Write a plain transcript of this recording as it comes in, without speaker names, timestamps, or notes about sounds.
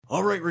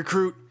All right,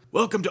 recruit,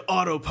 welcome to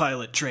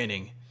autopilot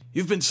training.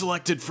 You've been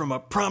selected from a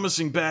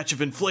promising batch of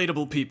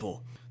inflatable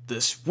people.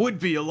 This would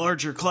be a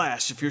larger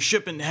class if your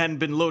shipment hadn't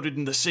been loaded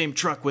in the same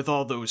truck with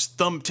all those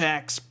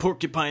thumbtacks,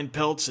 porcupine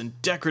pelts,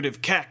 and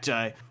decorative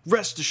cacti.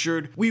 Rest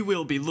assured, we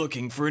will be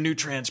looking for a new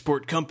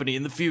transport company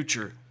in the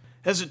future.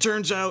 As it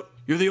turns out,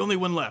 you're the only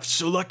one left,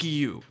 so lucky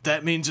you.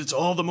 That means it's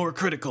all the more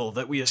critical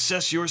that we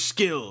assess your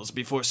skills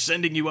before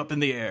sending you up in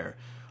the air.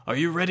 Are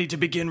you ready to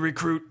begin,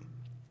 recruit?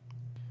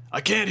 I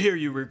can't hear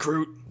you,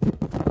 recruit.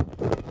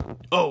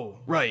 Oh,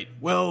 right.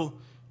 Well,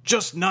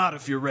 just nod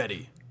if you're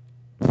ready.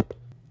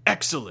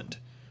 Excellent.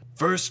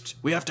 First,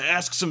 we have to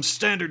ask some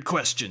standard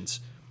questions.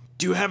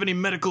 Do you have any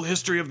medical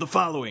history of the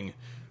following?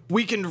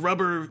 Weakened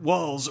rubber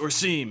walls or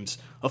seams,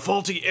 a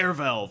faulty air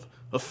valve,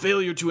 a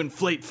failure to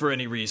inflate for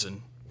any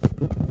reason?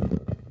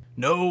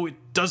 No, it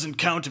doesn't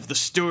count if the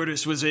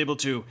stewardess was able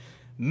to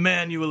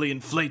manually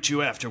inflate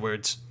you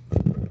afterwards.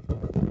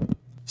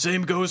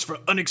 Same goes for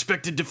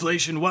unexpected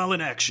deflation while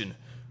in action.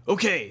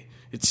 Okay,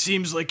 it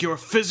seems like you're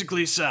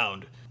physically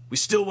sound. We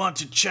still want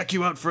to check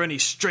you out for any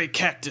stray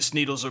cactus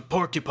needles or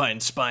porcupine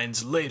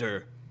spines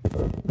later.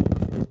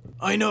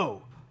 I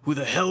know. Who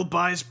the hell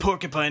buys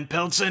porcupine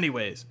pelts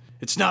anyways?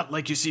 It's not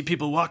like you see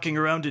people walking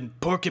around in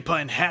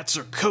porcupine hats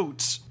or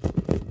coats.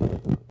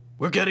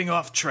 We're getting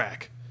off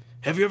track.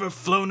 Have you ever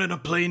flown in a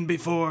plane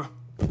before?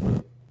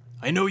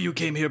 I know you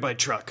came here by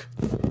truck.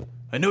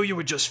 I know you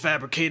were just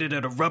fabricated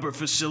at a rubber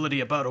facility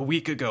about a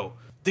week ago.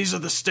 These are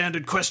the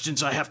standard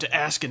questions I have to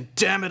ask, and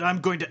damn it,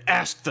 I'm going to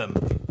ask them.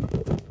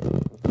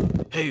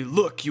 Hey,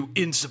 look, you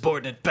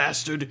insubordinate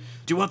bastard.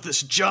 Do you want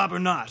this job or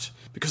not?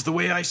 Because the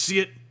way I see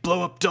it,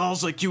 blow-up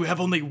dolls like you have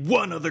only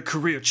one other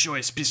career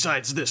choice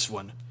besides this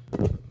one.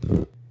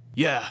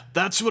 Yeah,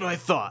 that's what I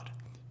thought.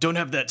 Don't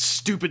have that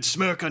stupid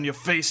smirk on your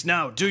face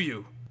now, do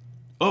you?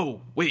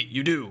 Oh, wait,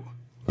 you do.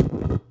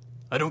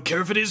 I don't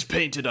care if it is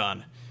painted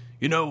on.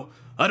 You know,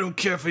 I don't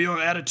care for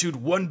your attitude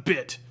one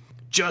bit.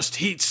 Just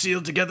heat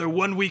sealed together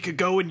 1 week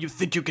ago and you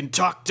think you can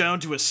talk down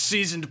to a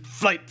seasoned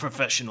flight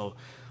professional.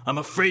 I'm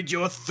afraid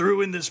you're through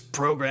in this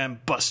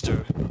program,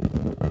 Buster.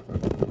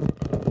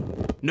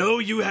 No,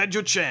 you had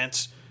your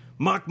chance.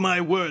 Mark my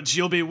words,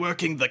 you'll be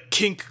working the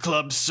kink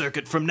club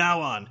circuit from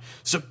now on,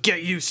 so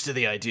get used to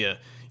the idea.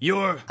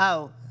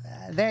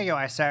 There you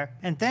are, sir.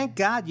 And thank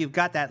God you've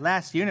got that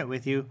last unit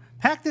with you.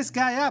 Pack this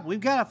guy up. We've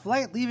got a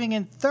flight leaving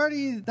in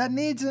 30 that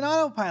needs an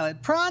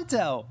autopilot.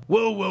 Pronto!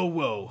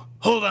 Whoa.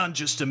 Hold on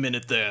just a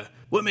minute there.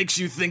 What makes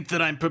you think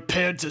that I'm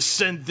prepared to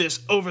send this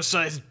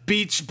oversized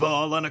beach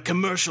ball on a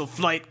commercial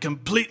flight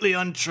completely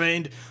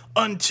untrained,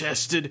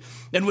 untested,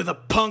 and with a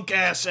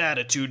punk-ass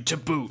attitude to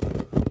boot?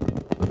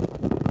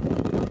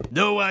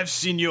 No, I've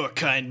seen your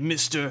kind,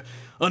 mister.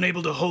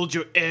 Unable to hold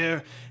your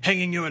air,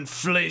 hanging your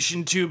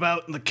inflation tube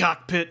out in the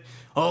cockpit,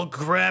 all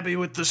grabby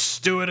with the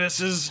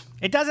stewardesses.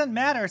 It doesn't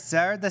matter,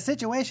 sir. The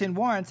situation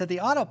warrants that the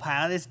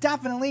autopilot is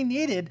definitely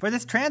needed for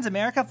this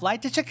Transamerica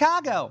flight to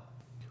Chicago.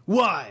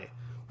 Why?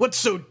 What's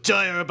so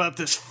dire about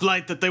this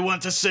flight that they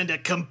want to send a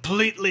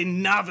completely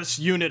novice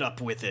unit up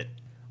with it?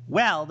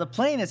 Well, the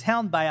plane is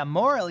helmed by a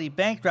morally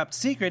bankrupt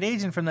secret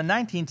agent from the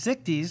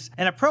 1960s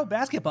and a pro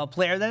basketball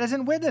player that is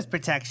in witness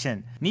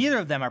protection. Neither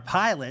of them are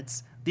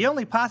pilots. The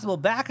only possible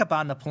backup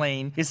on the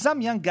plane is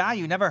some young guy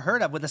you never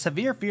heard of with a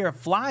severe fear of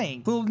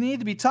flying, who will need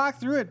to be talked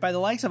through it by the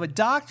likes of a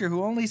doctor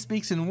who only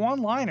speaks in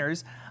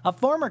one-liners, a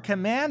former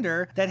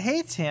commander that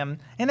hates him,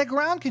 and a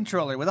ground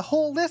controller with a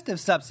whole list of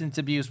substance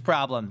abuse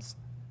problems.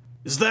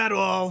 Is that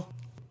all?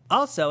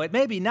 Also, it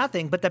may be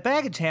nothing, but the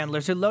baggage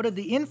handlers who loaded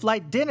the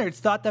in-flight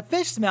dinners thought the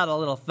fish smelled a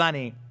little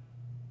funny.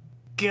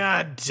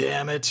 God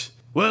damn it.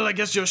 Well, I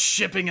guess you're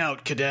shipping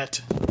out,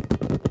 cadet.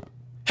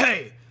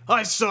 Hey,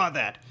 I saw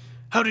that.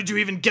 How did you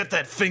even get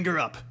that finger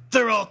up?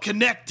 They're all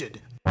connected.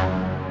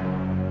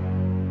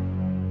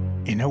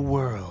 In a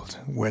world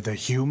where the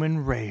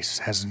human race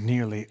has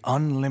nearly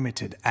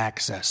unlimited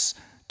access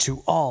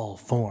to all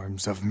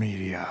forms of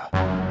media,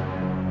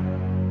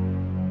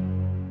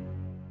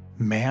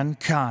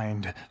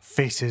 mankind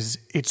faces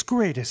its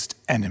greatest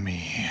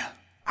enemy.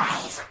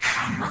 I've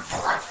come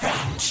for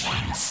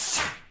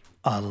vengeance.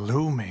 A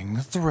looming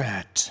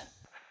threat.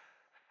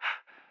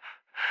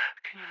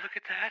 Can you look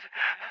at that?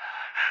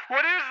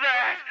 What is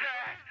that?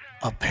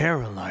 A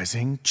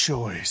paralyzing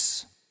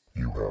choice.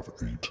 You have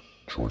 8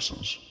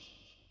 choices.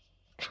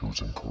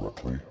 Choose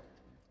incorrectly,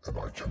 and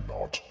I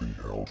cannot be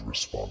held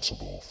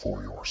responsible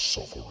for your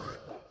suffering.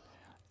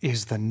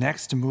 Is the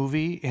next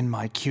movie in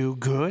my queue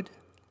good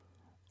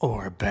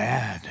or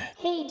bad?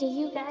 Hey, do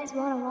you guys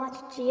want to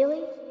watch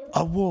Geely?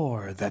 A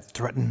war that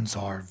threatens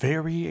our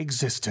very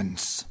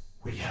existence.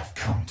 We have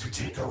come to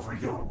take over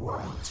your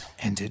world.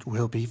 And it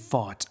will be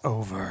fought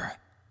over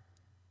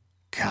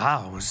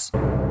cows.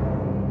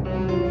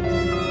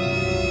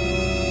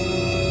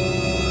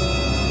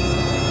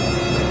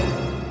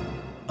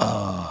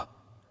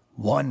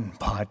 One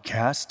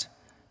podcast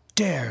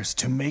dares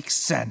to make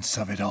sense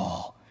of it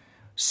all,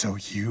 so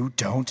you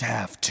don't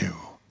have to.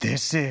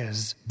 This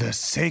is the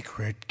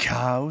Sacred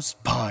Cows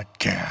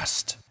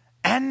Podcast.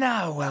 And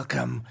now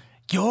welcome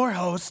your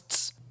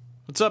hosts,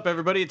 What's up,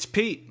 everybody? It's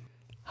Pete.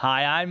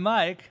 Hi, I'm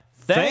Mike.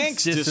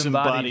 Thanks,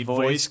 Disembodied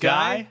Voice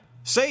Guy.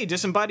 Say,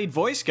 Disembodied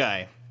Voice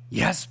Guy,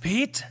 Yes,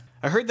 Pete?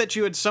 I heard that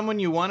you had someone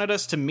you wanted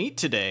us to meet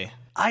today.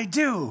 I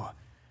do.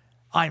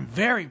 I'm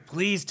very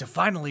pleased to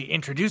finally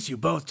introduce you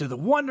both to the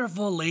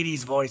wonderful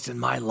lady's voice in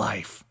my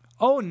life.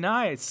 Oh,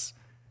 nice.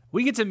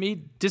 We get to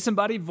meet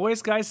Disembodied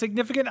Voice Guy's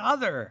significant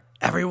other.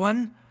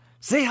 Everyone,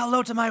 say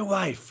hello to my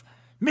wife,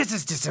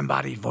 Mrs.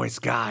 Disembodied Voice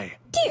Guy.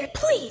 Dear,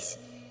 please.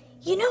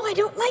 You know I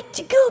don't like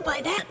to go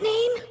by that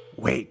name.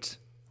 Wait,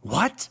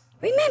 what?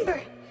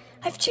 Remember,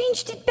 I've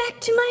changed it back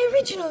to my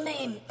original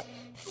name,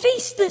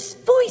 Faceless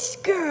Voice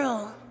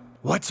Girl.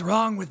 What's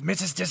wrong with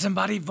Mrs.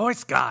 Disembodied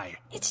Voice Guy?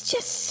 It's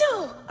just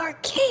so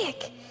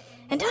archaic,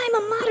 and I'm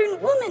a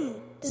modern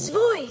woman's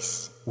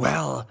voice.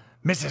 Well,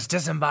 Mrs.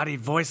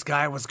 Disembodied Voice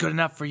Guy was good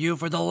enough for you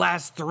for the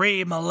last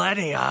 3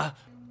 millennia.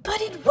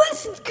 But it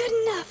wasn't good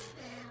enough.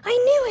 I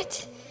knew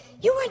it.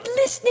 You weren't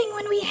listening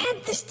when we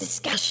had this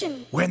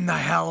discussion. When the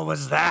hell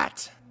was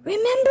that?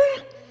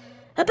 Remember?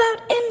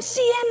 About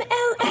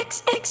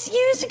MCMLXX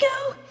years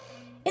ago?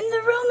 In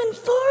the Roman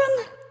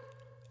Forum?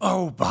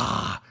 Oh,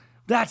 bah.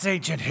 That's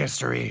ancient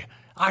history.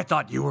 I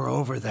thought you were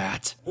over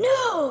that.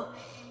 No.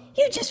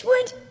 You just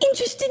weren't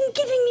interested in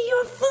giving me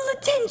your full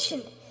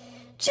attention.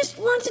 Just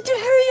wanted to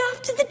hurry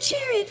off to the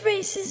chariot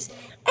races,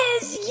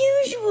 as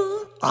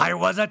usual. I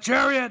was a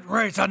chariot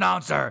race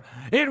announcer.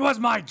 It was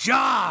my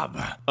job.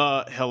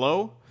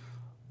 Hello?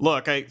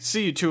 Look, I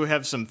see you two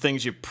have some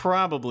things you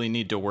probably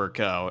need to work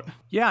out.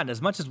 Yeah, and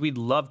as much as we'd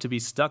love to be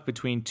stuck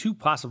between two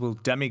possible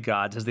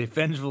demigods as they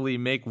vengefully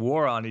make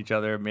war on each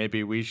other,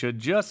 maybe we should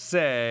just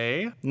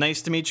say...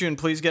 Nice to meet you, and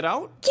please get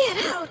out?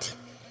 Get out?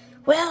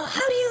 Well,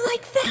 how do you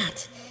like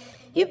that?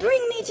 You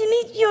bring me to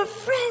meet your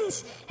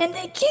friends, and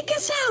they kick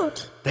us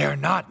out. They're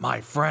not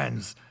my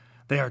friends.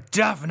 They are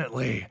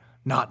definitely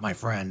not my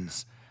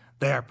friends.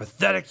 They are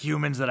pathetic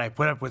humans that I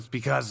put up with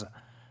because...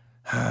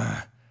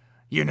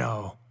 you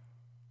know...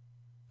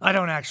 I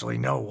don't actually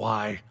know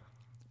why.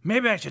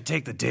 Maybe I should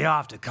take the day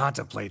off to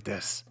contemplate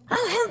this.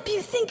 I'll help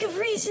you think of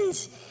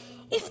reasons,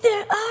 if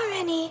there are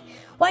any,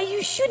 why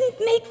you shouldn't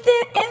make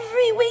their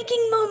every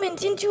waking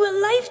moment into a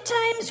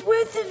lifetime's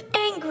worth of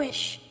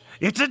anguish.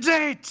 It's a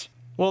date!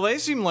 Well, they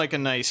seem like a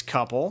nice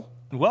couple.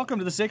 Welcome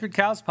to the Sacred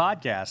Cows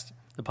Podcast,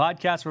 the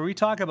podcast where we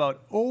talk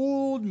about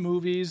old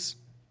movies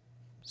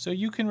so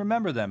you can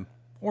remember them,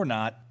 or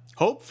not.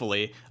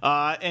 Hopefully.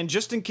 And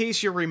just in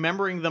case you're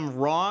remembering them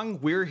wrong,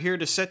 we're here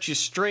to set you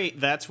straight.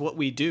 That's what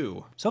we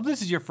do. So if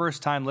this is your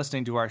first time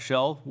listening to our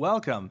show,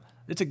 welcome.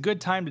 It's a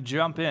good time to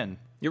jump in.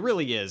 It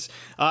really is.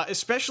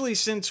 Especially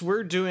since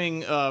we're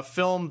doing a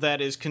film that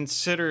is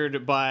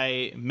considered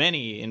by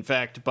many, in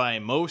fact, by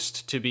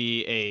most, to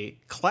be a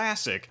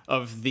classic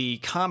of the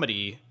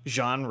comedy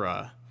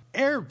genre.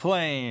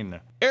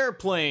 Airplane!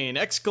 Airplane!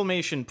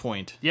 Exclamation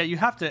point. Yeah, you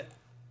have to...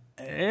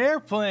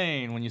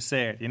 Airplane when you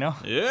say it, you know?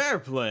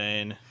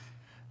 Airplane.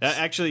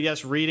 Actually,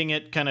 yes, reading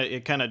it kind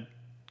of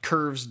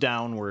curves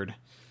downward.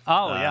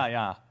 Oh,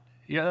 yeah.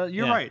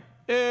 You're right.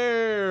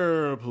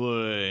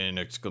 Airplane!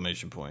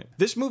 Exclamation point.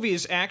 This movie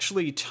is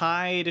actually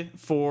tied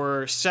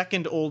for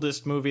second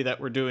oldest movie that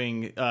we're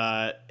doing,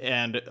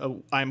 and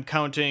I'm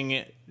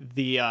counting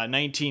the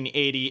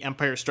 1980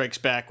 Empire Strikes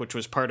Back, which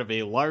was part of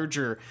a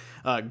larger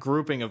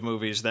grouping of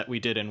movies that we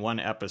did in one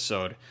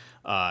episode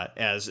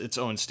as its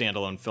own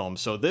standalone film.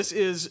 So this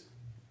is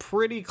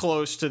pretty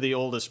close to the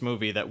oldest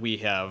movie that we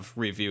have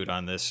reviewed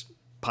on this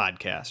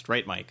podcast.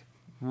 Right, Mike?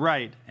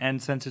 Right,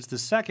 and since it's the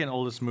second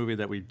oldest movie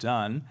that we've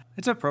done,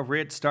 it's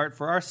appropriate start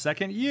for our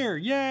second year.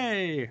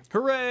 Yay!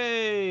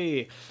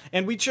 Hooray!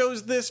 And we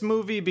chose this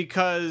movie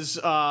because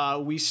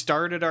we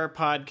started our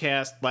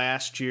podcast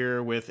last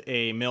year with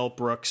a Mel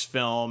Brooks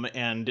film,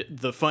 and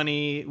The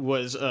Funny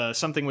was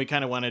something we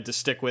kind of wanted to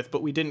stick with,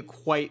 but we didn't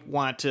quite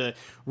want to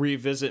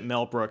revisit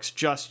Mel Brooks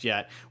just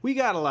yet. We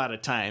got a lot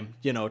of time,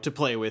 to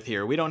play with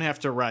here. We don't have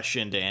to rush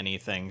into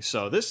anything,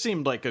 so this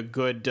seemed like a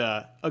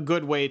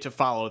good way to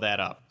follow that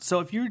up. So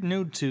if you're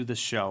new to the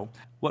show,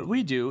 what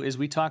we do is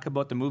we talk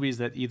about the movies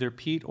that either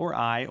Pete or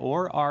I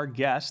or our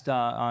guest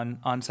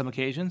on some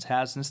occasions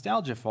has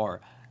nostalgia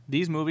for.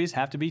 These movies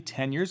have to be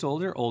 10 years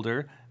old or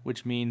older,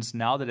 which means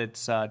now that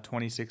it's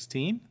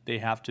 2016, they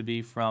have to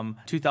be from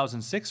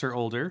 2006 or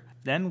older.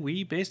 Then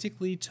we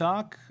basically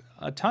talk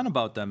a ton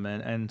about them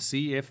and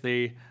see if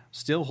they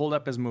still hold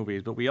up as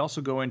movies. But we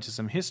also go into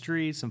some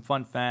history, some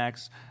fun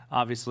facts,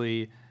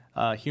 obviously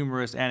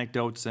humorous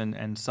anecdotes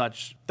and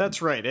such. That's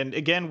right. And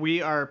again,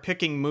 we are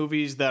picking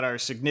movies that are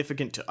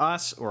significant to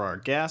us or our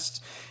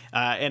guests.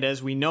 And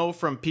as we know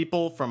from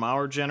people from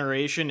our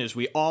generation, is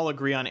we all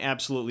agree on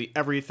absolutely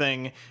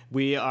everything.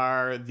 We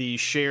are the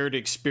shared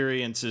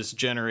experiences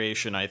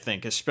generation, I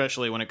think,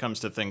 especially when it comes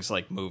to things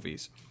like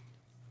movies.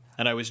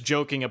 And I was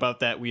joking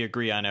about that we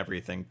agree on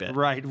everything bit.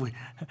 Right.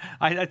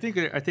 I think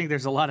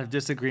there's a lot of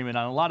disagreement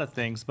on a lot of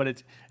things,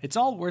 but it's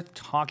all worth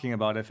talking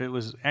about if it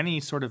was any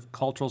sort of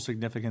cultural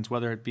significance,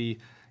 whether it be,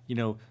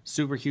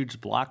 super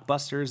huge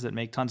blockbusters that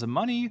make tons of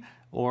money,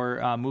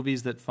 or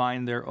movies that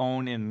find their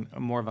own in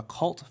more of a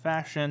cult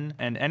fashion,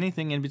 and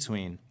anything in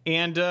between.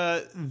 And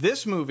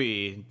this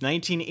movie,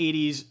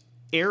 1980s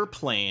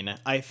Airplane,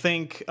 I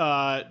think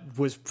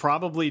was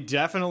probably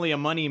definitely a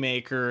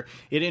moneymaker.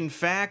 It, in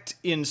fact,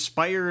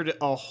 inspired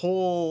a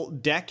whole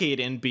decade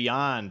and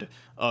beyond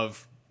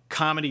of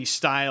comedy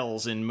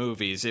styles in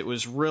movies. It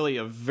was really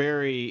a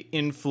very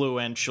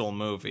influential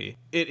movie.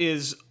 It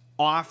is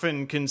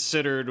often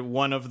considered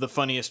one of the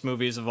funniest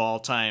movies of all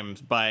time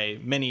by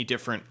many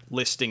different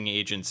listing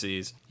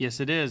agencies. Yes,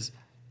 it is.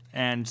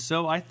 And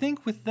so I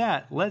think with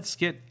that, let's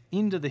get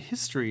into the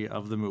history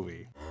of the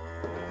movie.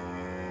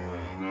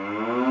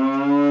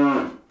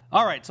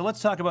 All right, so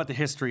let's talk about the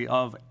history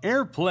of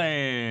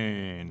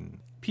Airplane.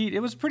 Pete, it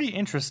was pretty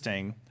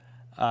interesting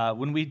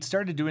when we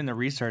started doing the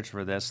research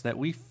for this that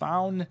we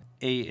found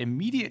a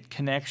immediate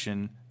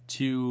connection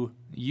to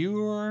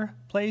your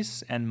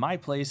place and my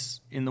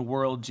place in the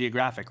world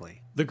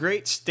geographically. The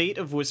great state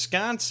of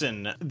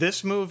Wisconsin.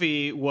 This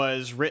movie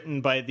was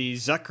written by the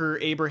Zucker,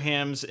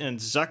 Abrahams, and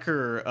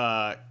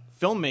Zucker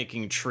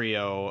filmmaking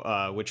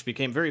trio, which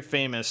became very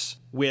famous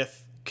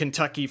with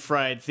Kentucky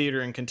Fried Theater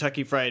and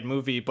Kentucky Fried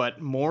Movie,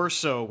 but more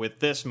so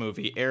with this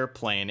movie,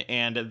 Airplane.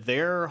 And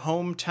their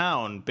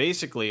hometown,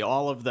 basically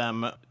all of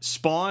them,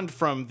 spawned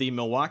from the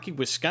Milwaukee,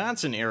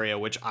 Wisconsin area,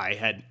 which I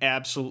had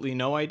absolutely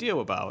no idea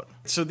about.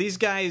 So these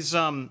guys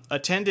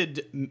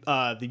attended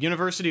the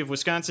University of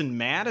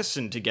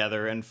Wisconsin-Madison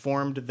together and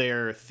formed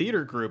their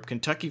theater group,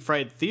 Kentucky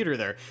Fried Theater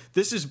there.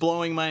 This is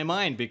blowing my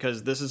mind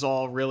because this is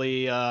all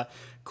really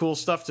cool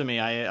stuff to me.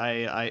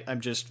 I'm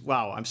just,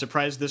 wow, I'm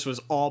surprised this was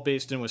all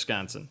based in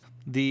Wisconsin.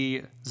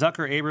 The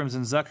Zucker, Abrams,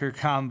 and Zucker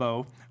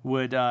combo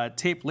would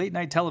tape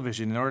late-night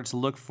television in order to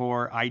look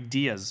for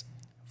ideas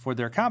for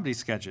their comedy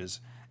sketches.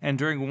 And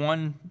during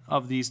one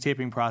of these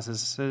taping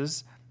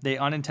processes, they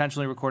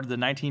unintentionally recorded the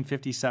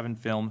 1957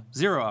 film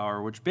 0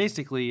 Hour, which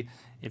basically,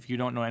 if you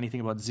don't know anything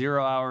about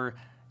 0 Hour,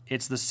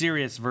 it's the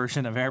serious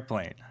version of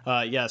Airplane.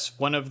 Yes,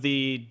 one of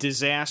the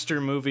disaster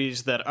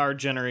movies that our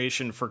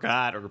generation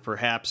forgot or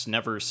perhaps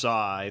never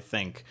saw, I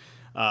think,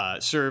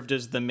 served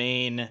as the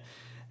main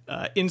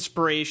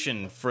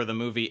inspiration for the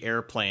movie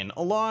Airplane,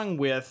 along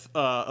with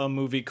a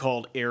movie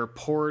called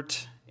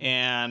Airport.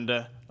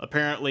 And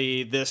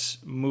apparently this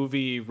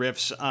movie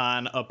riffs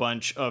on a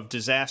bunch of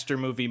disaster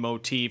movie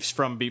motifs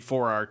from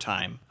before our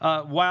time.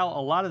 While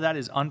a lot of that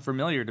is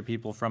unfamiliar to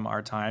people from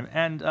our time,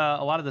 and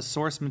a lot of the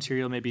source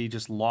material may be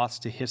just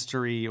lost to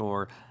history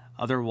or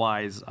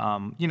otherwise,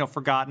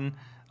 forgotten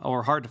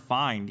or hard to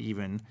find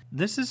even,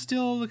 this is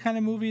still the kind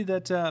of movie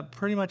that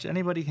pretty much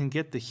anybody can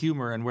get the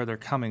humor and where they're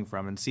coming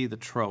from and see the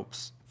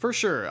tropes. For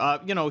sure.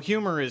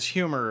 Humor is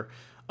humor.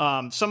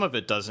 Some of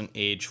it doesn't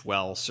age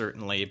well,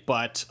 certainly,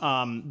 but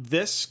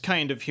this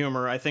kind of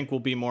humor, I think, will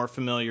be more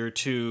familiar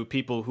to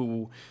people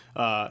who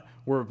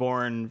were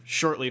born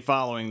shortly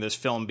following this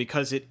film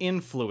because it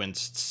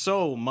influenced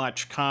so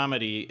much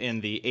comedy in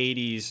the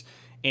 80s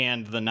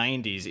and the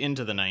 90s,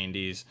 into the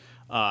 90s.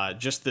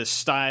 Just this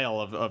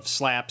style of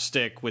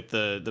slapstick with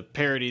the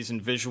parodies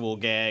and visual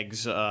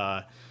gags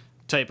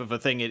type of a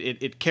thing,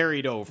 it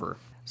carried over.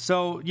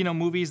 So,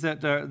 movies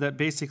that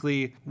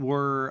basically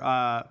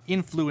were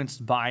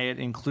influenced by it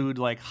include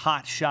like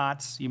Hot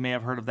Shots. You may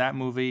have heard of that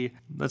movie.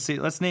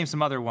 Let's name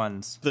some other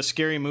ones. The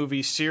Scary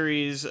Movie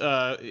series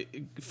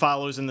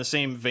follows in the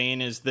same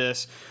vein as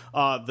this.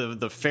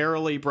 The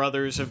Farrelly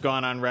brothers have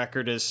gone on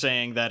record as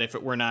saying that if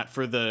it were not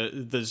for the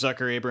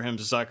Zucker,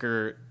 Abrahams,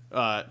 Zucker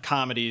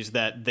comedies,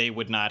 that they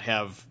would not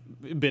have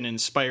been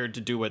inspired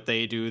to do what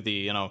they do,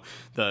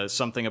 the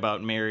Something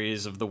About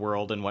Marys of the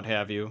world and what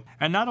have you.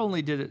 And not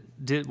only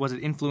was it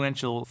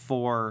influential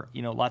for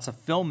lots of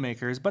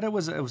filmmakers, but it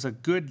was a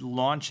good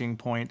launching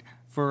point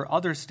for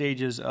other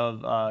stages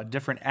of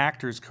different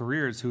actors'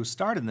 careers who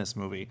starred in this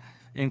movie,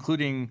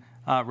 including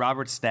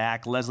Robert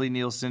Stack, Leslie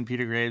Nielsen,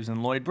 Peter Graves,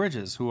 and Lloyd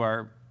Bridges, who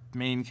are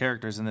main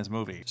characters in this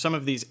movie. Some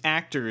of these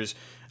actors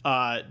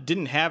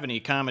didn't have any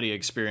comedy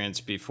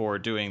experience before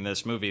doing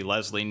this movie,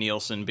 Leslie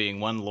Nielsen being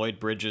one, Lloyd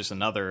Bridges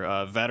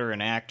another,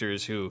 veteran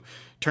actors who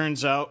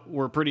turns out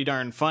were pretty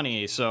darn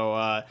funny,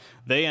 so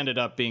they ended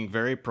up being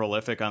very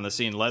prolific on the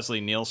scene. Leslie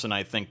Nielsen,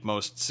 I think,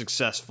 most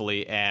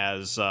successfully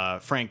as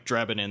Frank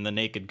Drebin in the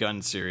Naked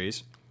Gun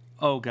series.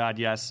 Oh, God,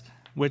 yes.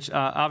 Which,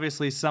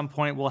 obviously, some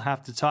point we'll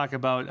have to talk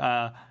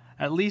about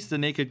at least the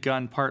Naked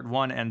Gun Part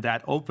 1 and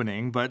that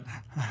opening, but...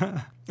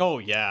 Oh,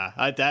 yeah.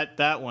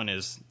 That one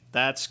is...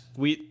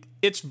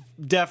 It's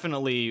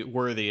definitely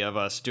worthy of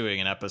us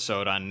doing an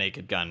episode on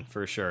Naked Gun,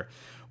 for sure.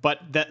 But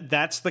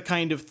that's the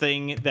kind of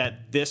thing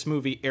that this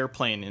movie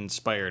Airplane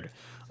inspired.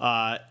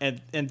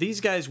 And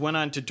these guys went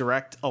on to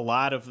direct a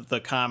lot of the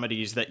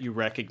comedies that you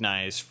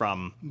recognize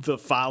from the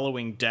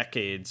following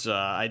decades.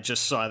 I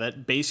just saw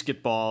that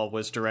Basketball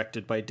was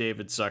directed by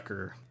David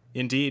Zucker.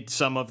 Indeed,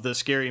 some of the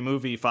Scary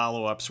Movie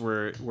follow-ups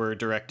were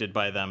directed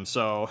by them.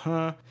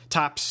 So,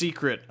 Top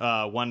Secret,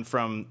 one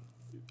from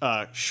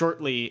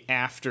shortly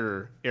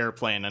after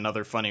Airplane,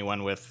 another funny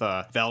one with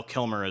Val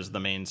Kilmer as the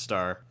main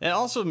star. And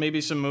also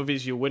maybe some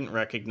movies you wouldn't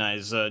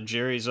recognize.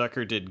 Jerry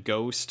Zucker did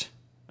Ghost.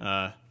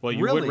 Well,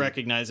 you Really? would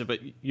recognize it, but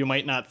you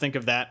might not think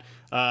of that.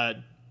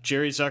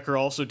 Jerry Zucker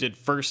also did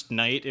First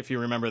Night, if you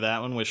remember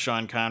that one, with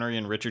Sean Connery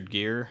and Richard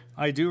Gere.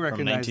 I do From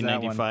recognize that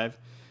one. 1995.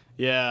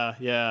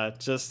 Yeah.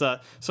 Just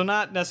so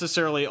not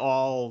necessarily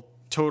all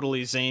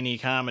totally zany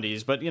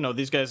comedies, but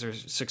these guys are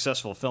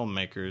successful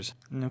filmmakers.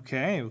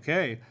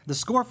 Okay. The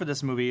score for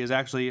this movie is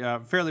actually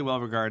fairly well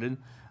regarded.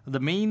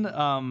 The main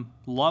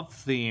love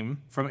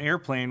theme from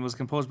Airplane was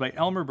composed by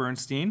Elmer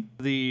Bernstein.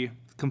 The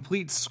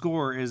complete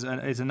score is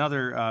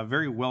another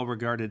very well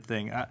regarded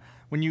thing.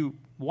 When you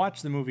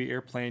watch the movie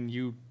Airplane,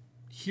 you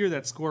hear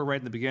that score right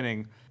in the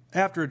beginning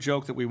after a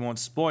joke that we won't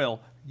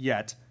spoil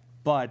yet.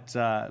 But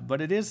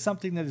it is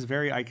something that is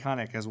very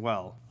iconic as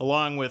well.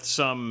 Along with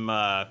some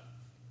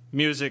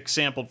music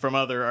sampled from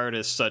other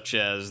artists, such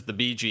as the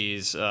Bee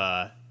Gees,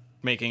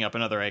 making up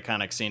another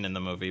iconic scene in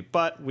the movie.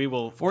 But we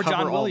will Or cover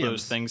John all Williams.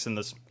 those things in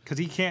this. Because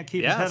he can't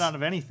keep his Yes. head out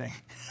of anything.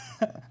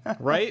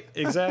 Right?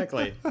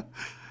 Exactly.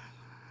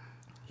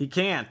 He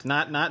can't.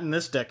 Not in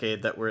this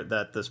decade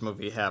that this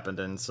movie happened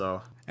in.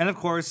 So. And of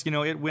course,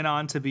 it went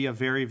on to be a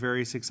very,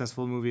 very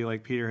successful movie,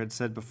 like Peter had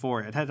said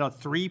before. It had a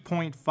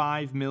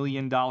 $3.5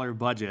 million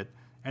budget,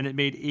 and it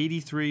made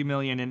 $83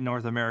 million in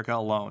North America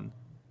alone.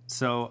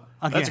 So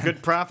again, That's a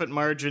good profit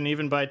margin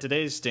even by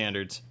today's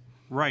standards.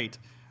 right?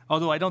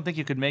 Although I don't think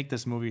you could make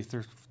this movie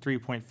for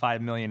 $3.5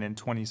 million in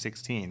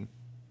 2016.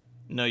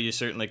 No, you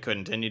certainly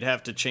couldn't, and you'd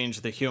have to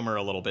change the humor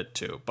a little bit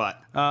too.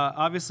 But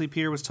Obviously,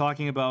 Peter was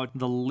talking about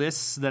the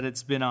lists that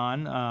it's been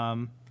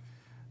on.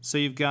 So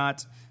you've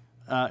got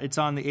it's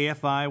on the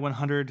AFI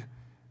 100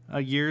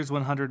 Years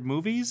 100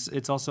 Movies.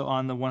 It's also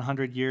on the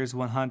 100 Years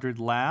 100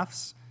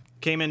 Laughs.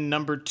 came in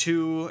number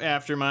 2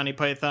 after Monty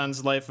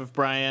Python's Life of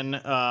Brian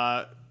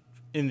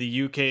in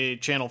the UK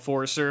Channel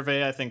 4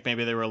 survey. I think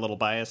maybe they were a little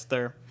biased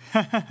there.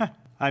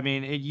 I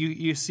mean,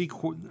 you see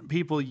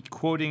people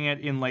quoting it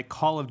in like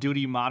Call of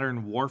Duty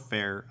Modern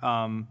Warfare.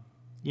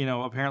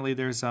 Apparently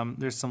there's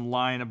some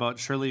line about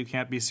Shirley, you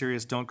can't be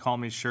serious, don't call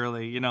me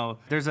Shirley.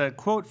 There's a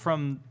quote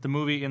from the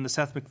movie in the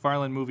Seth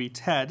MacFarlane movie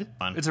Ted.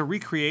 It's a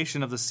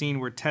recreation of the scene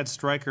where Ted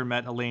Stryker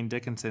met Elaine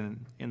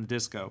Dickinson in the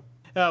disco.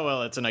 Oh,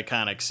 well, it's an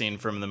iconic scene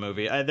from the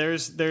movie.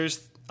 There's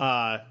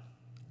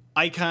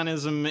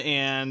iconism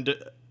and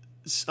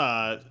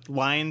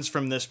lines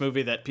from this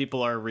movie that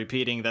people are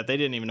repeating that they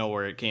didn't even know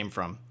where it came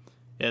from.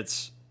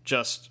 It's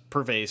just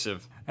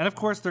pervasive. And of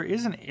course, there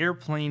is an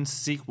Airplane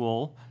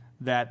sequel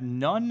that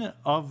none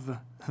of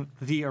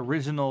the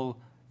original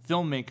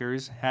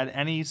filmmakers had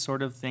any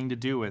sort of thing to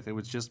do with. It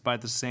was just by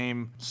the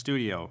same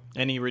studio.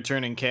 Any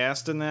returning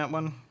cast in that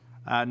one?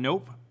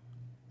 Nope.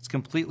 It's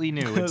completely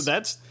new. It's,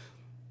 That's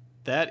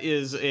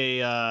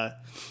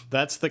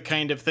the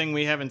kind of thing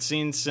we haven't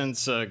seen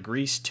since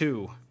Grease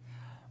 2.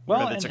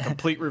 well, It's a and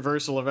complete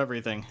reversal of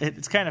everything.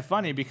 it's kind of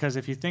funny because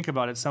if you think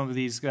about it, some of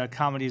these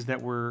comedies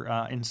that were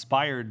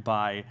inspired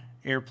by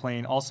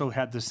Airplane also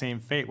had the same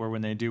fate, where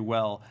when they do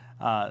well,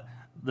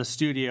 the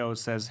studio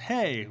says,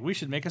 hey, we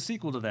should make a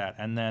sequel to that.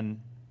 And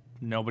then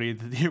nobody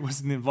that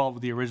wasn't involved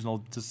with the original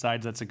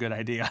decides that's a good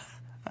idea.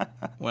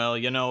 Well,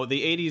 the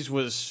 80s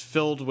was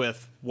filled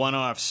with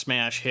one-off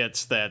smash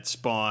hits that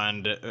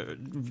spawned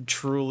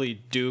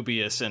truly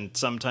dubious and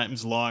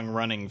sometimes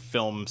long-running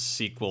film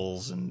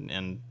sequels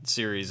and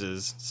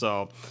series.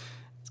 So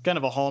it's kind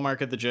of a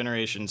hallmark of the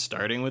generation,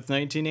 starting with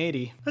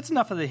 1980. That's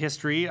enough of the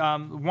history.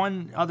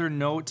 One other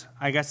note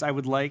I guess I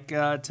would like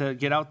to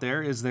get out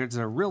there is there's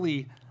a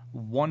really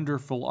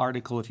wonderful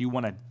article if you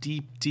want a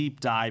deep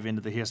dive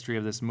into the history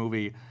of this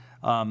movie.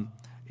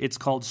 It's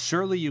called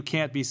Surely You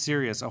Can't Be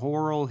Serious, A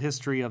Oral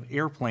History of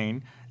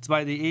Airplane. It's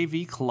by the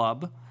AV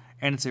Club,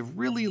 and it's a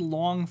really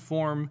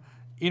long-form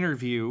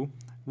interview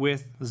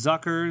with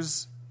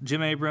Zuckers,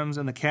 Jim Abrams,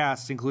 and the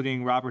cast,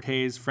 including Robert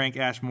Hayes, Frank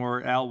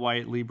Ashmore, Al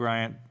White, Lee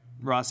Bryant,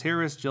 Ross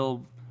Harris,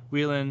 Jill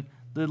Whelan.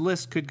 The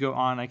list could go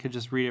on. I could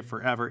just read it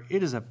forever.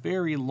 It is a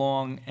very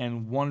long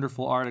and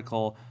wonderful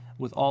article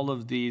with all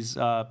of these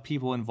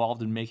people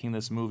involved in making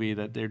this movie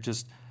that they're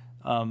just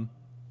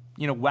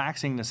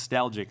waxing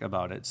nostalgic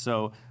about it.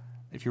 So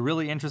if you're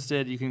really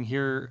interested, you can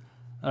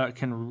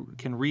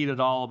can read it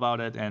all about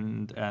it,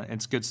 and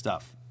it's good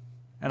stuff.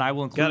 And I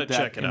will include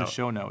that in the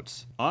show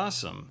notes.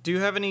 Awesome. Do you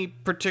have any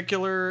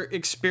particular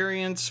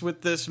experience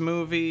with this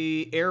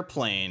movie,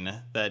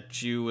 Airplane,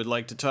 that you would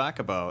like to talk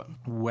about?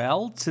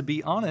 Well, to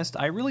be honest,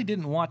 I really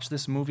didn't watch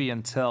this movie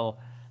until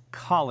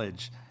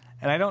college,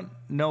 and I don't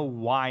know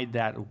why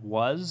that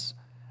was.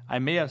 I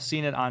may have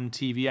seen it on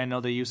TV. I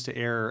know they used to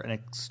air an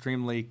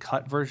extremely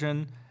cut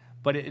version,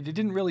 but it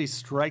didn't really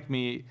strike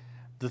me.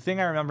 The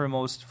thing I remember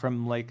most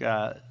from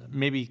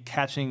maybe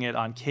catching it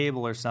on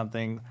cable or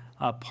something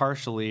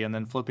partially and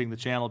then flipping the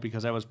channel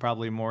because I was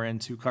probably more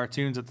into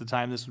cartoons at the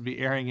time this would be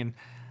airing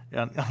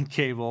on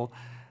cable,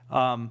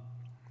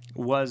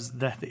 was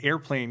the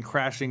airplane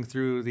crashing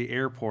through the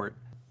airport.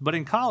 But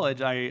in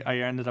college, I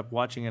ended up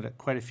watching it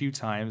quite a few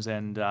times,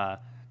 and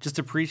just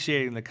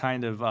appreciating the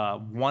kind of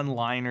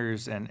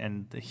one-liners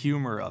and the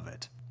humor of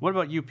it. What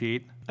about you,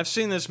 Pete? I've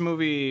seen this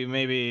movie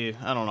maybe,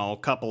 I don't know, a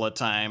couple of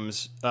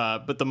times,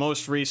 but the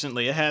most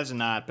recently, it has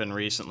not been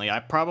recently. I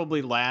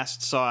probably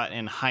last saw it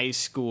in high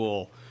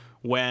school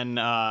when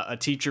a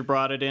teacher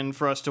brought it in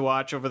for us to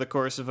watch over the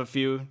course of a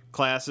few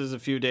classes, a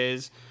few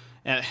days.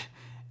 And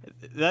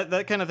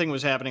that kind of thing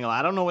was happening a lot.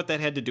 I don't know what that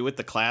had to do with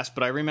the class,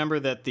 but I remember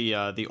that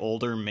the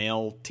older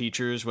male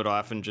teachers would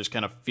often just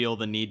kind of feel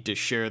the need to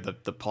share the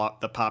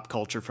pop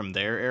culture from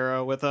their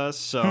era with us.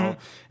 So,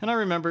 and I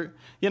remember,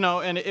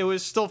 and it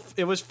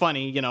was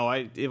funny.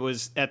 It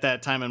was at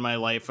that time in my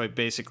life, I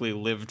basically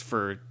lived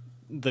for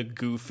the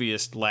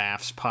goofiest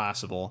laughs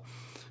possible.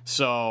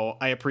 So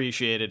I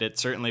appreciated it,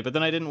 certainly, but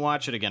then I didn't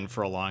watch it again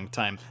for a long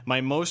time. My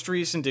most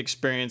recent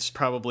experience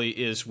probably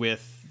is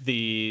with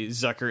the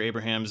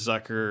Abraham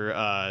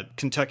Zucker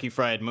Kentucky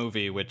Fried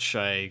Movie, which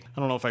I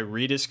don't know if I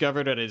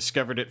rediscovered it. I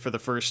discovered it for the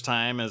first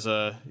time as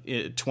a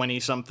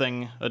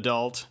 20-something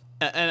adult.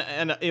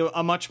 And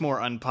a much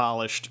more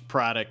unpolished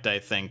product, I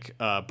think,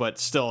 but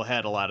still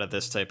had a lot of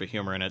this type of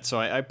humor in it. So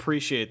I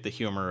appreciate the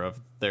humor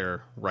of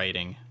their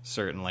writing,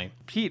 certainly.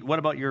 Pete, what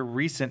about your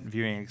recent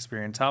viewing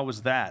experience? How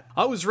was that?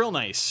 Oh, it was real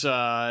nice.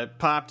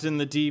 Popped in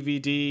the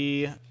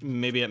DVD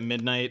maybe at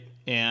midnight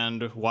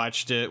and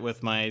watched it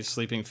with my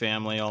sleeping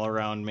family all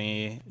around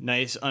me.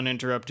 Nice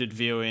uninterrupted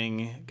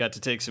viewing. Got to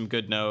take some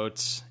good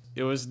notes.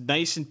 It was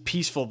nice and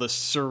peaceful, the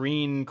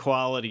serene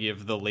quality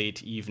of the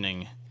late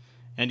evening.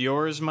 And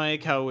yours,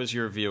 Mike? How was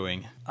your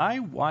viewing? I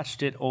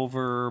watched it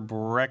over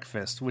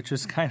breakfast, which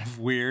was kind of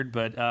weird,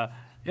 but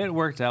it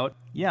worked out.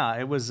 Yeah,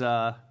 it was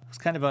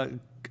kind of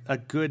a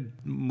good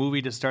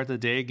movie to start the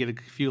day, get a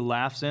few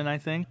laughs in, I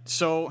think.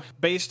 So,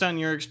 based on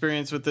your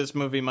experience with this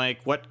movie,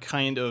 Mike, what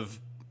kind of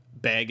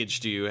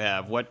baggage do you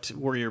have? What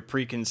were your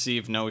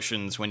preconceived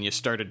notions when you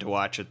started to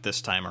watch it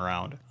this time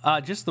around?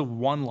 Just the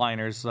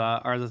one-liners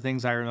are the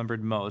things I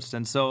remembered most,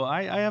 and so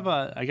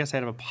I guess I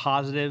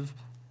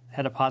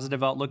had a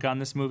positive outlook on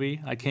this movie.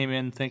 I came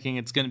in thinking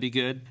it's going to be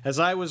good. As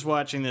I was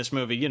watching this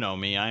movie, you know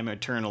me, I'm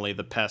eternally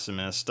the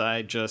pessimist.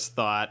 I just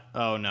thought,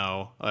 oh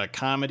no, a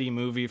comedy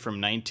movie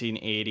from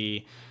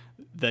 1980,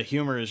 the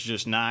humor is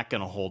just not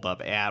going to hold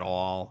up at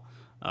all.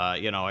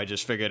 I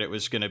just figured it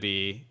was going to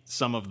be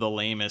some of the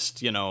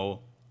lamest,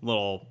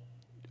 little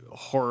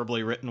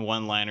horribly written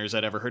one-liners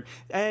I'd ever heard.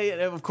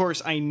 Of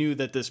course, I knew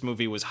that this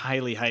movie was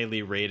highly,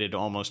 highly rated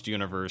almost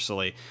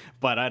universally,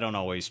 but I don't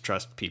always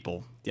trust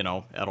people,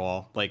 at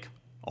all. Like,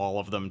 all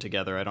of them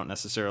together. I don't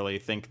necessarily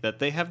think that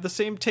they have the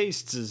same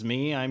tastes as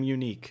me. I'm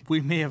unique.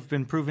 We may have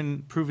been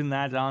proven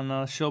that on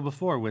a show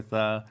before with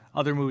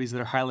other movies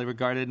that are highly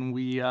regarded, and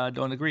we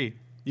don't agree.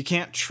 You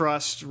can't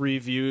trust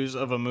reviews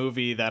of a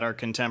movie that are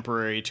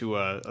contemporary to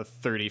a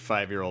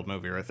 35-year-old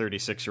movie or a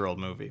 36-year-old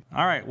movie.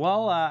 All right,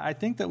 well, I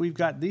think that we've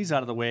got these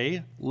out of the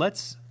way.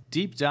 Let's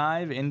deep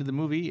dive into the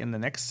movie in the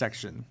next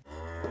section.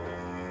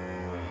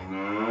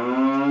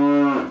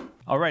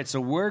 All right,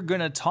 so we're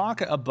going to talk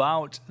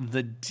about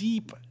the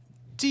deep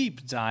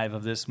dive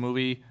of this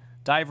movie.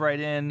 Dive right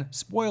in,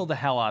 spoil the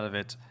hell out of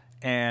it,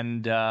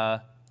 and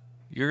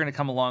you're going to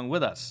come along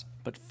with us.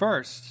 But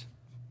first,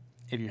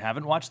 if you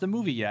haven't watched the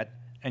movie yet,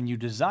 and you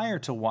desire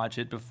to watch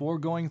it before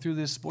going through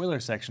this spoiler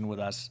section with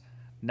us,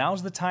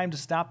 now's the time to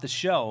stop the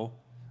show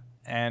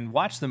and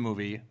watch the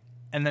movie,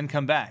 and then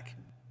come back.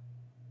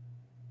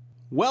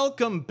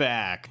 Welcome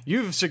back.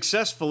 You've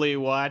successfully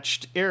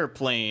watched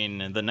Airplane,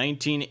 the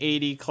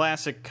 1980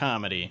 classic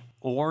comedy.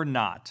 Or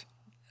not.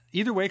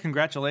 Either way,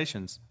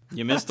 congratulations.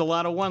 You missed a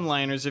lot of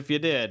one-liners if you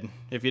did.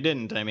 If you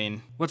didn't, I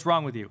mean. What's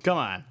wrong with you? Come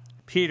on.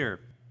 Peter.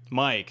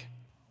 Mike.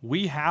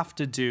 We have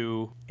to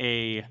do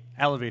a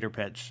elevator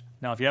pitch.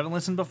 Now, if you haven't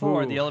listened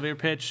before, the elevator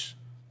pitch,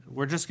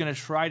 we're just going to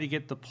try to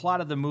get the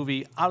plot of the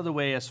movie out of the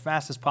way as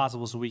fast as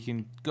possible so we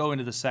can go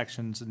into the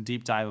sections and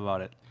deep dive about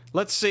it.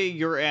 Let's say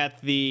you're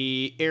at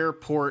the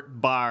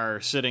airport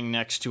bar sitting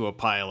next to a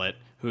pilot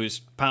who's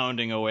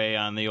pounding away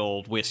on the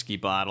old whiskey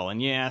bottle,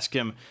 and you ask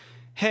him,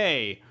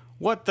 hey,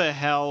 what the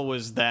hell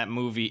was that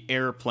movie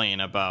Airplane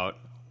about?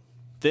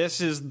 This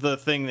is the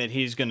thing that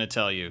he's going to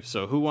tell you.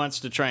 So who wants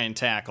to try and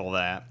tackle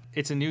that?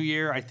 It's a new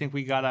year. I think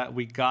we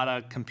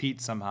gotta compete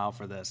somehow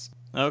for this.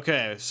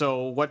 Okay,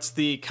 so what's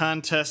the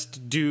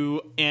contest du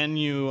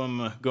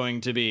annuum going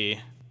to be?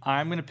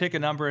 I'm going to pick a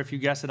number. If you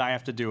guess it, I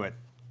have to do it.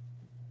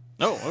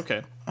 Oh,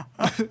 okay.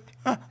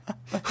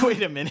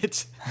 Wait a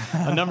minute.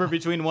 A number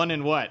between 1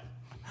 and what?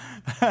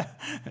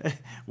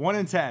 1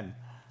 and 10.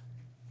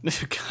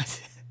 God.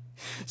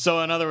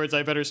 So, in other words,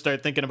 I better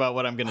start thinking about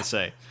what I'm going to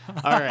say.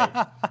 All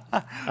right.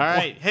 All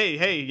right.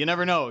 Hey, you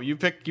never know. You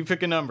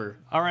pick a number.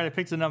 All right, I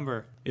picked a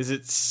number. Is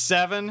it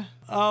 7?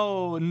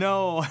 Oh,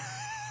 no.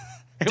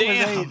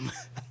 Damn.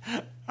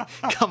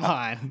 Come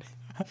on.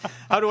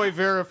 How do I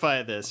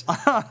verify this?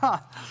 All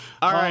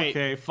right.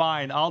 Okay,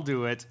 fine. I'll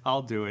do it.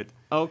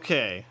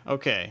 Okay.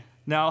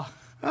 Now,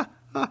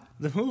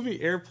 the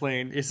movie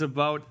Airplane is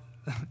about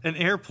an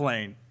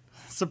airplane.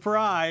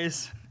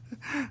 Surprise.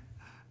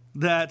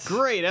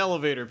 Great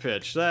elevator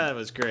pitch. That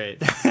was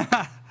great.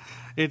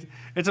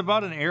 It's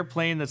about an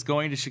airplane that's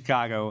going to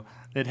Chicago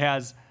that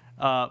has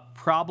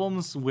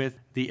problems with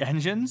the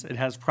engines. It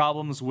has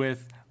problems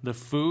with the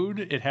food.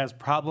 It has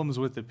problems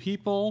with the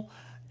people.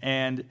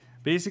 And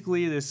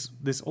basically this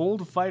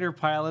old fighter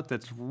pilot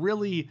that's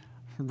really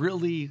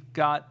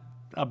got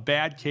a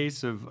bad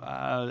case of,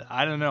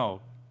 I don't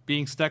know,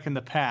 being stuck in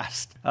the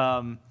past,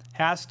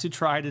 has to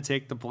try to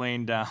take the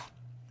plane down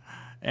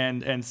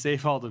and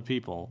save all the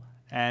people.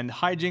 And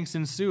hijinks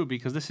ensue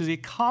because this is a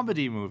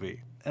comedy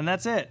movie. And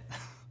that's it.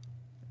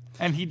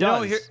 And he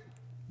does.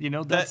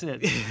 That's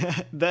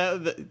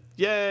it.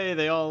 Yay,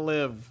 they all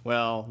live.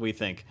 Well, we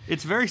think.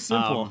 It's very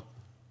simple.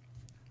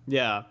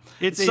 Yeah.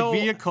 It's a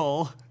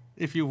vehicle,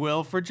 if you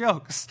will, for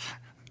jokes.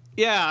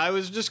 Yeah, I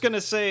was just going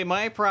to say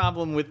my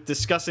problem with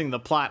discussing the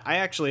plot, I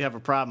actually have a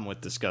problem with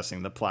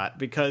discussing the plot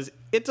because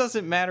it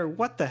doesn't matter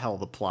what the hell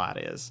the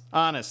plot is,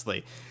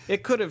 honestly.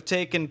 It could have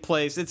taken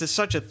place, it's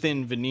such a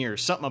thin veneer,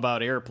 something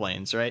about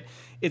airplanes, right?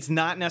 It's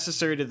not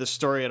necessary to the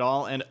story at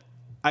all, and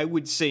I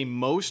would say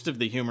most of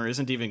the humor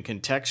isn't even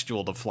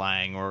contextual to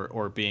flying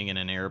or being in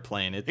an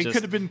airplane. It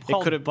could have been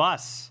called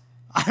Bus.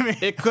 I mean,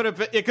 it could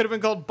have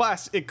been called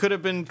Bus. It could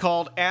have been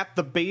called At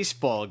the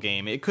Baseball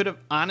Game. It could have,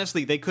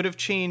 honestly, they could have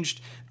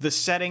changed the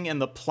setting and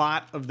the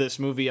plot of this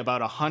movie about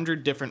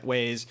 100 different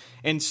ways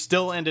and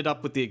still ended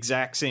up with the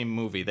exact same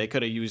movie. They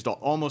could have used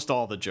almost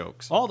all the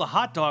jokes. All the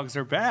hot dogs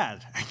are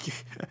bad.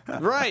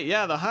 Right?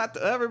 Yeah,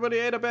 everybody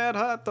ate a bad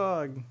hot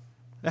dog.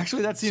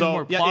 Actually, that seems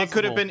more plausible. Yeah, it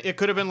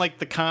could have been like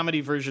the comedy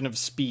version of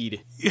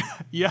Speed.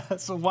 Yeah.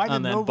 So why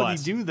did nobody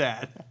do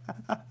that?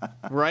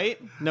 Right?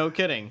 No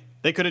kidding.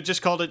 They could have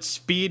just called it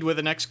Speed with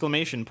an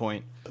exclamation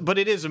point. But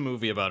it is a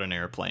movie about an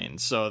airplane,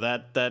 so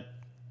that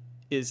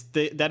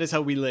is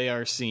how we lay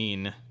our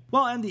scene.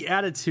 Well, and the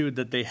attitude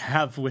that they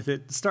have with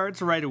it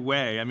starts right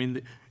away. I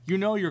mean, you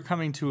know you're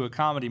coming to a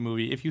comedy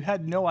movie if you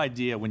had no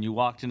idea when you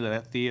walked into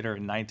that theater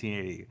in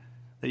 1980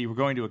 that you were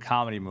going to a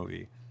comedy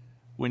movie.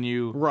 When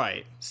you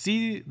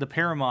see the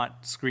Paramount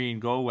screen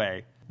go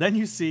away, then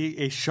you see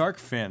a shark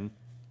fin,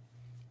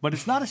 but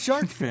it's not a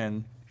shark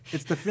fin.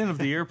 It's the fin of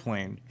the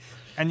airplane.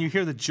 And you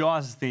hear the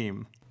Jaws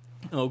theme.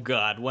 Oh,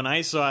 God. When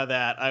I saw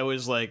that, I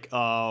was like,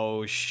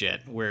 oh,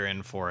 shit, we're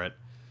in for it.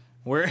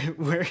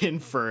 We're in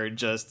for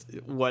just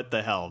what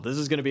the hell. This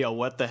is going to be a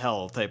what the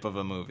hell type of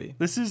a movie.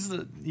 This is,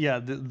 the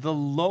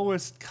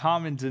lowest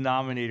common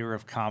denominator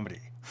of comedy.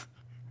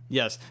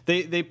 Yes,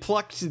 they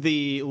plucked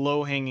the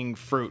low-hanging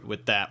fruit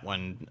with that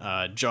one,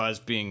 Jaws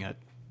being a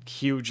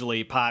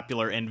hugely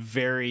popular and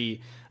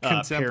very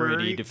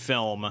parodied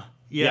film.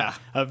 Yeah,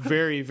 a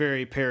very,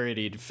 very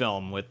parodied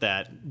film with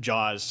that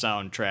Jaws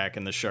soundtrack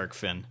and the shark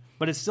fin.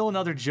 But it's still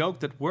another joke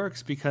that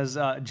works because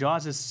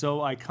Jaws is so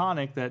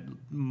iconic that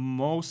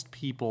most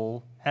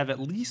people have at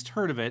least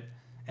heard of it,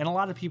 and a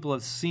lot of people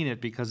have seen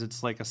it because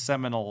it's like a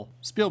seminal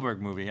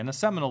Spielberg movie and a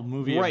seminal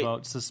movie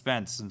about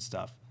suspense and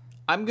stuff.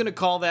 I'm going to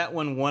call that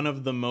one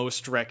of the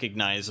most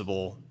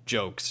recognizable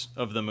jokes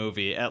of the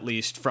movie, at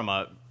least from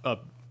a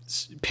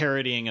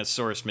parodying a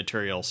source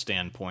material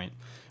standpoint.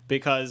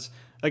 Because,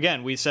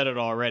 again, we said it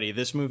already,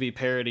 this movie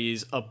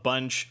parodies a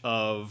bunch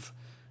of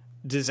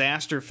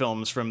disaster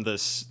films from the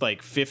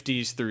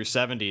 50s through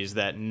 70s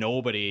that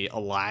nobody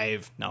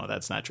alive, no,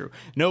 that's not true,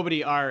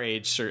 nobody our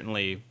age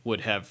certainly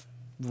would have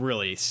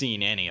really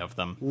seen any of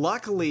them.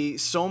 Luckily,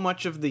 so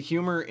much of the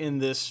humor in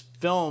this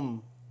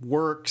film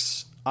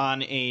works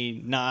on a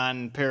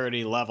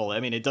non-parody level.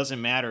 I mean, it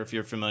doesn't matter if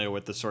you're familiar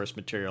with the source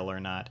material or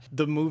not.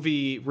 The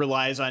movie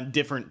relies on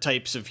different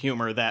types of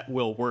humor that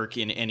will work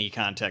in any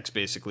context,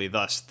 basically.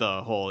 Thus,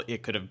 the whole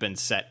it could have been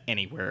set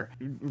anywhere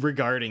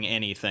regarding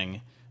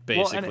anything,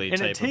 basically. Well,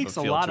 and it takes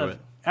a lot of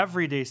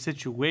everyday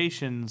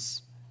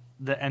situations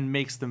and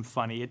makes them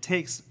funny. It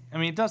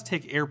does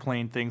take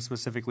airplane things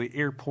specifically,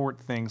 airport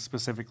things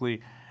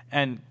specifically,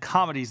 and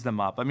comedies them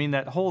up. I mean,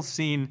 that whole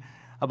scene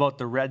about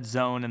the red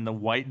zone and the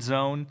white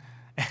zone,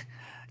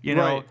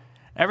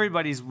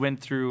 everybody's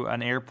went through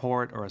an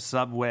airport or a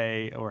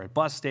subway or a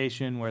bus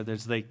station where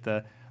there's like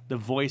the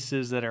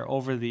voices that are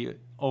over the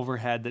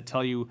overhead that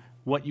tell you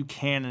what you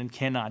can and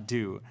cannot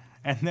do.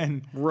 And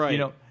then,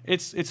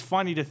 it's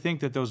funny to think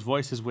that those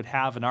voices would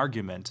have an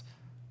argument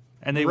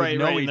and they would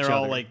know each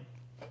other.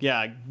 They're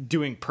all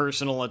doing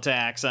personal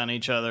attacks on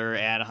each other,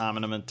 ad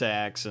hominem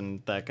attacks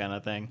and that kind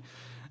of thing.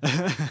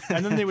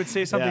 And then they would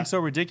say something so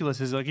ridiculous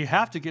as like, you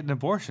have to get an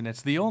abortion.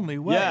 It's the only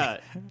way. Yeah,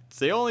 it's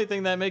the only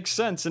thing that makes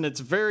sense, and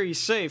it's very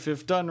safe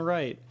if done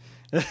right.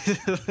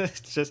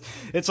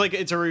 It's like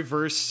it's a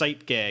reverse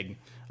sight gag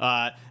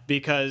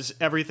because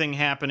everything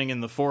happening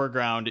in the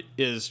foreground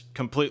is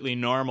completely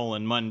normal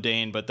and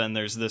mundane, but then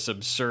there's this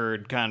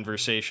absurd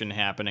conversation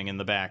happening in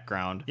the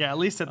background. Yeah, at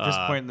least at this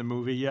point in the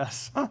movie,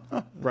 yes.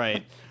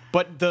 Right.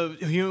 But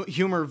the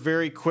humor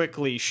very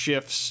quickly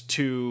shifts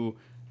to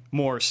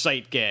more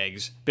sight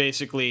gags.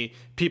 Basically,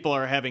 people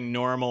are having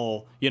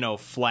normal,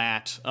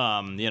 flat,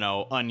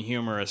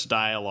 unhumorous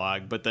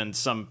dialogue, but then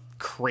some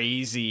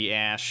crazy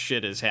ass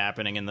shit is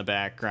happening in the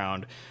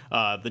background.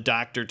 The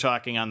doctor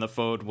talking on the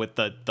phone with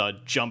the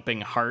jumping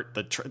heart,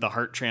 the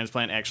heart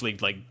transplant actually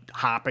like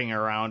hopping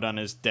around on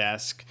his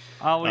desk.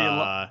 Oh,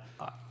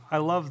 I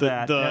love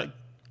that.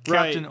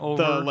 Captain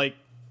Over.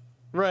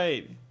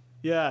 Right.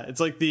 Yeah, it's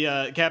like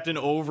the Captain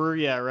Over,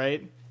 yeah,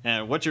 right?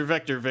 And what's your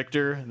vector,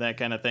 Victor? That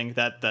kind of thing.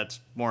 That's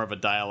more of a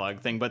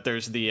dialogue thing. But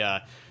there's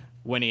the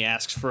when he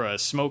asks for a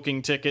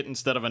smoking ticket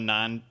instead of a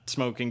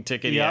non-smoking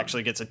ticket, he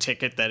actually gets a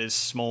ticket that is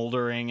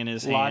smoldering in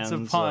his hands.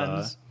 Lots of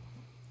puns.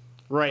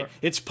 Right.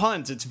 It's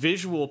puns. It's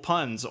visual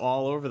puns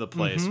all over the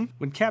place. Mm-hmm.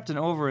 When Captain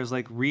Over is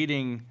like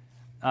reading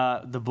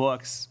the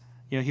books,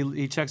 you know,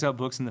 he checks out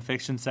books in the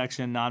fiction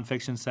section,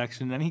 non-fiction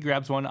section, then he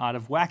grabs one out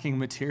of whacking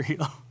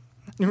material.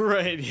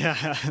 Right,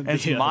 yeah.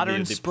 And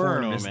Modern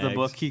Sperm is the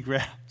book he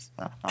grabs.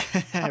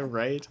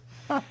 Right.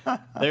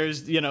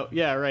 There's,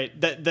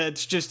 right.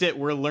 That's just it.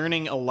 We're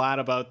learning a lot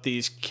about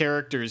these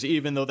characters,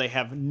 even though they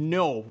have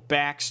no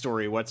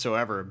backstory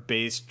whatsoever,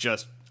 based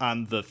just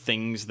on the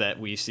things that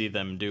we see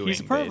them doing. He's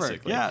a pervert,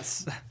 basically.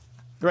 yes.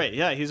 Right,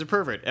 yeah, he's a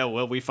pervert. Oh,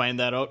 well, we find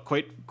that out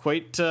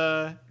quite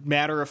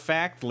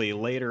matter-of-factly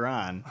later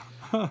on,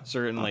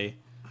 certainly.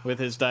 With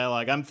his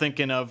dialogue, I'm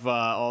thinking of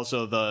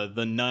also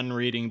the nun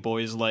reading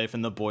Boy's Life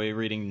and the boy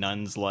reading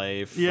Nun's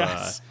Life.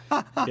 Yes,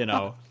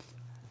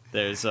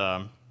 there's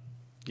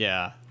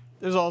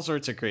there's all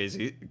sorts of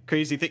crazy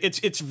things.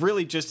 It's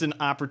really just an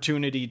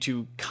opportunity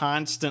to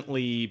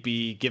constantly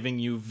be giving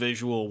you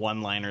visual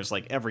one-liners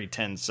like every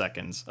 10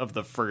 seconds of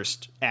the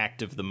first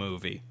act of the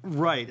movie.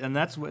 Right, and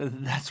that's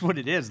what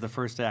it is. The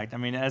first act. I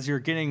mean, as they're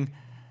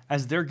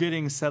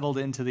getting settled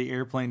into the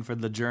airplane for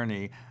the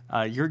journey,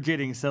 you're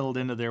getting settled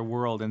into their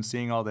world and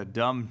seeing all the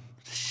dumb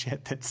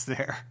shit that's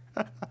there.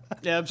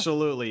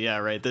 Absolutely, yeah,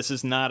 right. This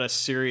is not a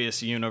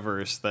serious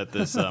universe that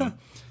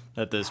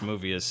this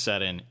movie is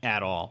set in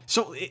at all.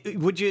 So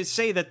would you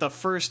say that the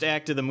first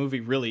act of the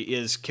movie really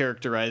is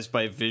characterized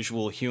by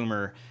visual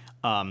humor,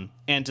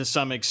 and to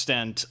some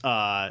extent,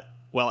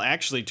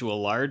 actually to a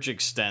large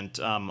extent,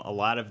 a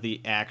lot of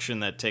the action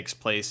that takes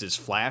place is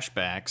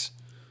flashbacks?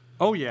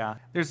 Oh yeah,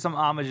 there's some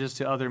homages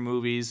to other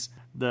movies.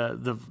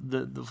 The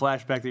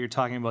flashback that you're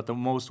talking about, the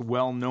most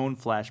well-known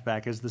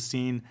flashback, is the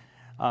scene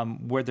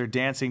where they're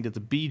dancing to the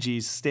Bee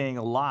Gees' "Staying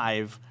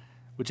Alive,"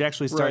 which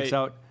actually starts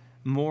out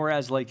more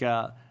as like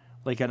a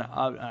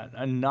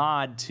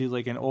nod to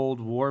like an old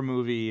war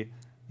movie,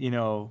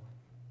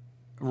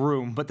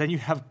 room. But then you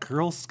have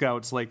Girl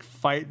Scouts like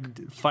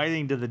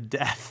fighting to the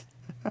death.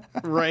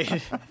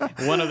 Right,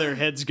 one of their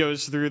heads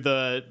goes through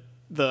the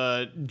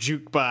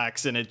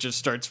jukebox and it just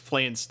starts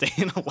playing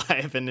Staying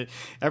Alive, and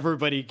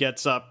everybody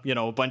gets up,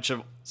 a bunch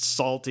of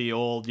salty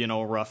old,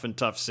 rough and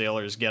tough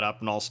sailors get up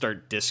and all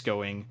start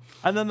discoing.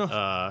 And then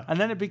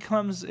it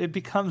becomes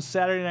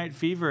Saturday Night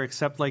Fever,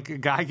 except like a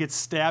guy gets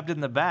stabbed in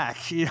the back.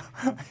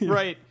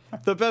 Right.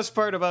 The best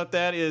part about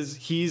that is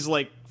he's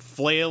like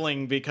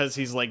flailing because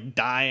he's like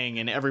dying,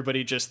 and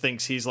everybody just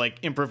thinks he's like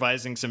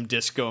improvising some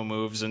disco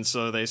moves, and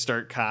so they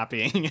start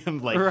copying him,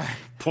 like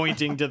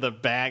pointing to the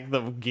back,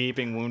 the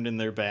gaping wound in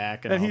their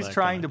back, and he's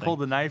trying to pull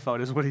the knife out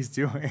is what he's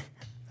doing.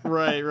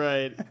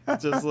 Right.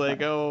 Just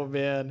like, oh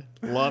man,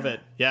 love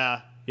it.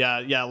 Yeah.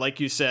 Like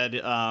you said,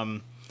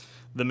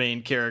 the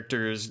main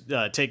character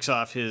takes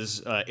off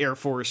his Air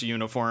Force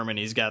uniform, and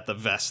he's got the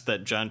vest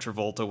that John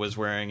Travolta was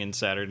wearing in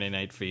Saturday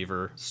Night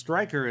Fever.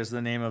 Stryker is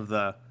the name of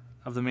the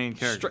main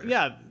character.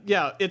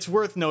 Yeah. It's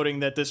worth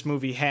noting that this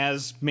movie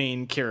has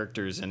main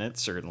characters in it,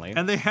 certainly.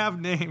 And they have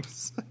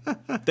names.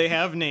 They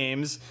have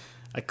names.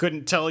 I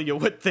couldn't tell you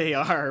what they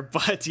are,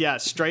 but yeah,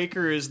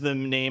 Stryker is the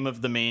name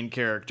of the main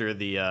character,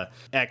 the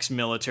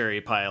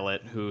ex-military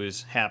pilot who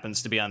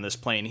happens to be on this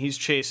plane. He's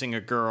chasing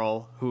a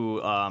girl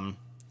who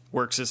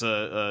works as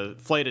a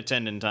flight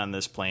attendant on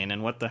this plane,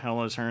 and what the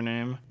hell is her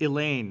name?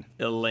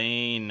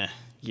 Elaine,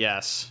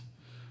 yes.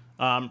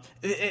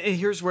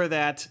 Here's where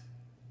that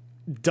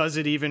does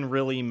it even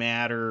really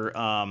matter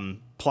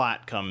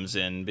plot comes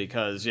in,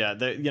 because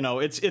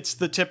it's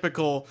the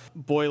typical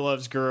boy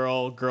loves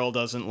girl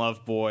doesn't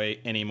love boy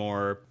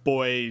anymore,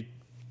 boy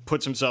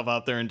puts himself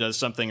out there and does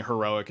something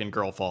heroic and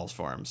girl falls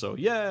for him, so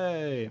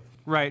yay.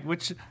 Right,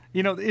 which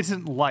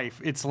isn't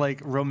life. It's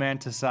like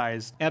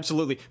romanticized.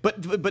 Absolutely,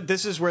 but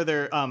this is where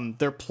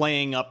they're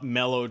playing up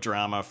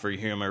melodrama for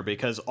humor,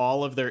 because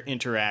all of their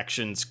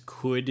interactions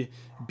could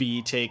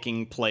be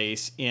taking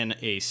place in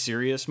a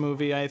serious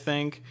movie. I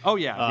think. Oh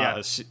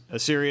yeah. A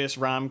serious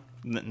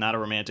not a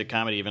romantic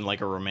comedy, even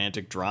like a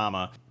romantic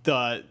drama.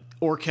 The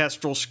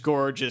orchestral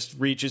score just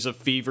reaches a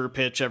fever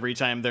pitch every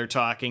time they're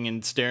talking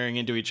and staring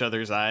into each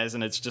other's eyes,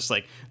 and it's just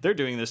like they're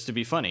doing this to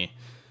be funny.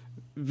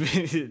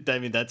 I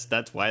mean,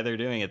 that's why they're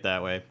doing it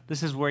that way.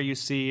 This is where you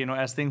see,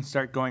 as things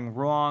start going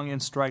wrong in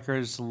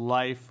Stryker's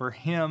life. For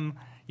him,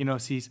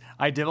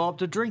 I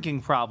developed a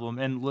drinking problem,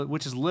 and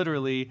which is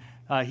literally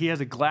he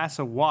has a glass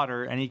of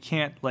water and he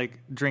can't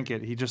drink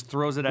it. He just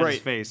throws it at his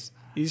face.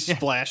 He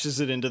splashes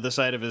it into the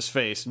side of his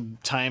face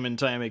time and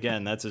time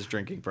again. That's his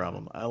drinking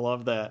problem. I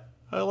love that.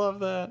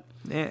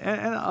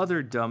 And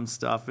other dumb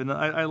stuff. And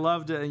I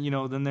loved,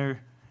 then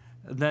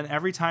then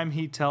every time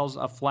he tells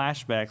a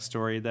flashback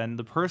story, then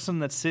the person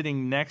that's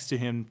sitting next to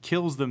him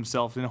kills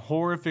themselves in a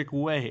horrific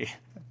way.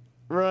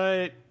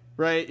 Right.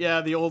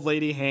 Yeah, the old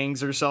lady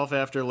hangs herself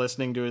after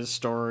listening to his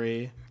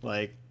story.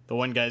 Like, the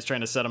one guy's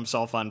trying to set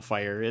himself on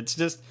fire. It's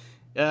just,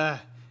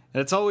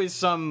 it's always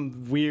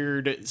some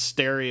weird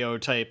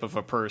stereotype of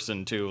a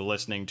person, too,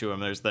 listening to him.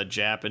 There's the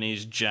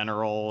Japanese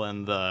general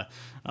and the,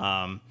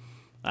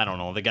 I don't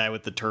know, the guy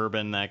with the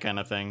turban, that kind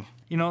of thing.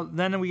 You know,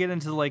 then we get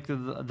into like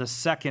the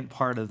second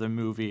part of the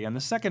movie, and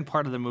the second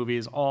part of the movie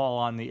is all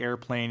on the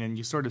airplane, and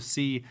you sort of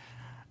see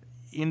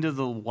into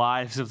the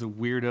lives of the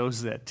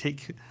weirdos that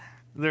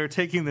they're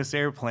taking this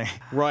airplane.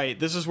 Right.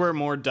 This is where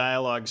more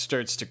dialogue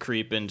starts to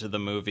creep into the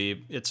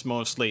movie. It's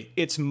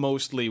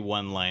mostly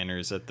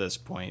one-liners at this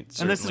point.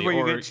 And this is where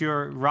you get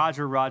your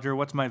Roger,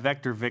 what's my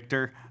vector,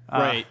 Victor?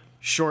 Right.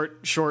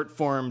 Short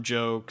form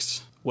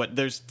jokes.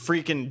 There's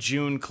freaking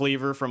June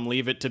Cleaver from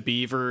Leave It to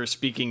Beaver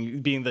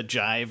being the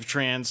jive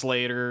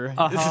translator.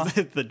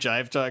 The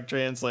jive talk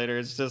translator.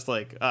 It's just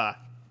like,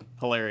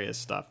 hilarious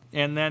stuff.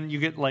 And then you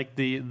get like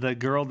the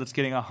girl that's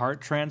getting a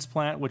heart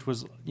transplant, which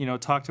was,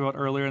 talked about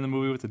earlier in the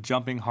movie with the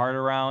jumping heart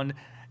around.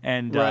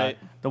 And right.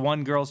 The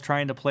one girl's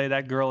trying to play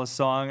that girl a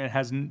song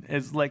and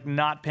is like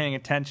not paying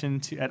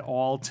attention at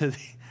all to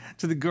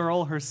the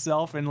girl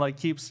herself, and like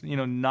keeps,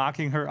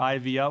 knocking her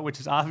IV out, which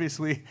is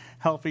obviously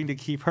helping to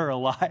keep her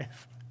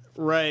alive.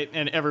 Right,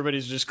 and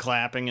everybody's just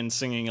clapping and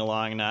singing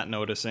along, not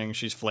noticing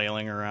she's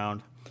flailing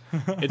around.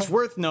 It's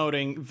worth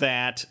noting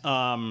that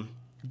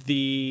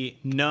the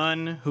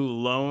nun who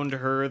loaned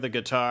her the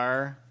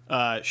guitar,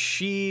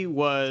 she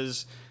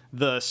was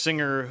the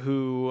singer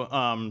who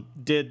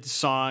did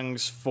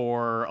songs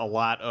for a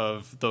lot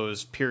of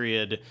those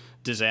period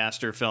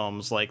disaster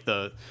films, like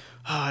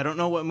I don't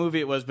know what movie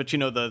it was, but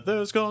the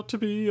There's Got to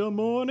Be a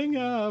Morning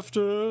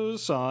After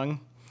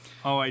song.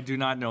 Oh, I do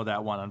not know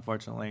that one,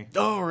 unfortunately.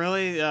 Oh,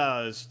 really?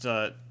 It's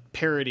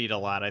parodied a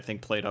lot, I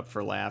think, played up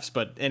for laughs.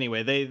 But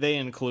anyway, they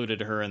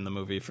included her in the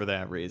movie for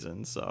that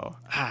reason, so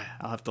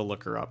I'll have to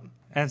look her up.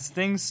 As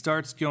things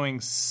starts going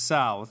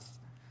south,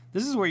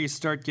 this is where you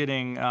start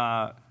getting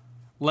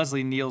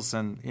Leslie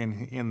Nielsen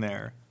in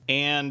there.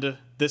 And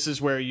this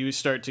is where you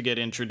start to get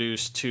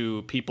introduced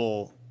to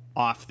people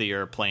off the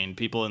airplane,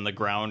 people in the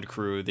ground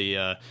crew,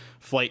 the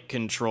flight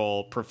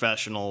control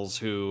professionals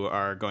who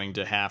are going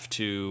to have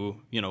to,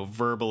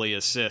 verbally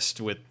assist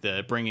with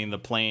bringing the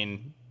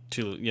plane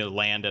to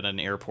land at an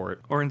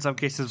airport. Or in some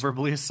cases,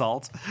 verbally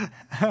assault.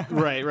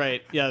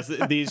 Right. Yes,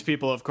 these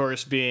people, of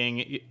course,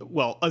 being,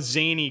 a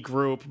zany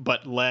group,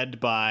 but led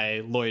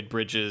by Lloyd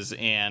Bridges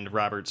and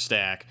Robert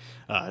Stack.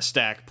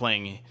 Stack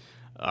playing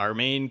our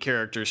main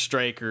character,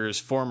 Stryker's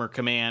former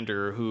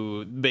commander,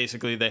 who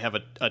basically they have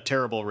a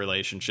terrible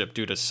relationship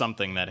due to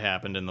something that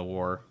happened in the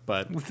war.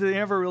 But they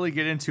never really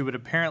get into, but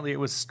apparently it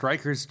was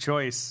Stryker's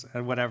choice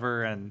and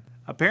whatever. And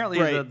apparently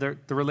the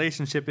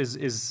relationship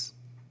is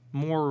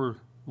more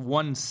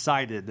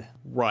one-sided.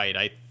 Right.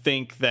 I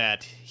think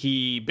that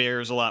he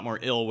bears a lot more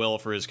ill will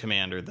for his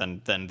commander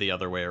than the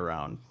other way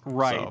around.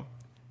 Right. So,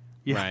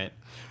 yeah. Right.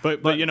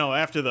 But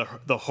after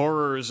the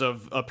horrors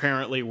of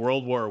apparently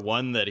World War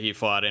I that he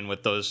fought in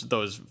with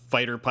those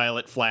fighter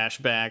pilot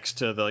flashbacks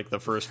to the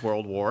First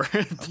World War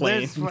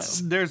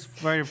planes. There's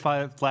fighter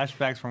pilot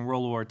flashbacks from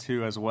World War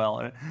II as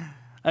well.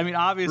 I mean,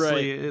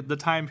 obviously, the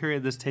time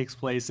period this takes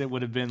place, it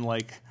would have been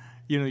like,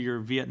 your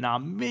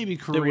Vietnam, maybe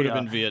Korea. It would have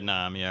been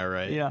Vietnam, yeah,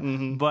 right. Yeah,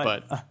 mm-hmm.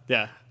 But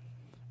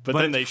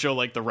then they show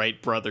the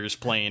Wright brothers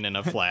plane in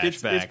a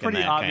flashback. It's pretty and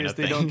that obvious kind of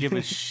they thing. don't give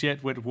a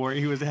shit what war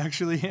he was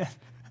actually in.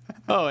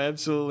 Oh,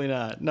 absolutely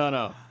not.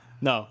 No.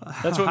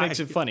 That's what makes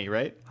it funny,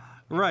 right?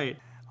 Right.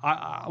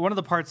 One of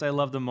the parts I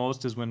love the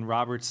most is when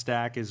Robert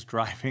Stack is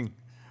driving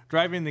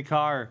the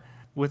car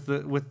with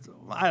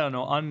I don't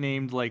know,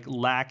 unnamed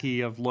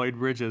lackey of Lloyd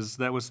Bridges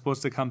that was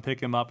supposed to come pick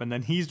him up, and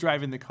then he's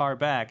driving the car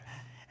back.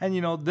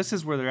 And this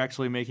is where they're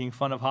actually making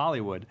fun of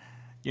Hollywood,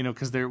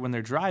 because when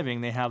they're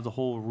driving, they have the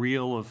whole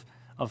reel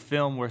of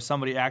film where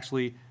somebody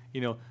actually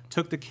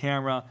took the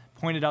camera,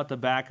 pointed out the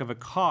back of a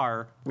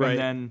car, right,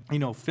 and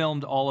then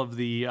filmed all of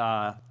the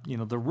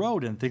the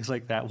road and things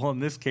like that. Well, in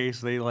this case,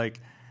 they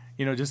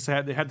just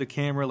had the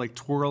camera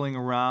twirling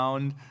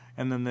around,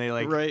 and then they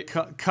right,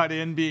 cut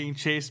in being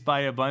chased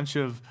by a bunch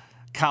of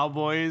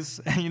cowboys.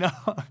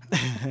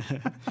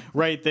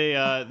 Right.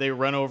 They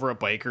run over a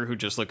biker who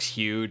just looks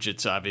huge.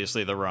 It's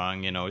obviously the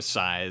wrong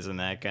size and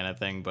that kind of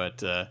thing.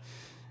 But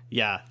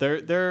yeah,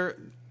 they're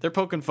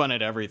poking fun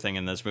at everything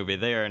in this movie.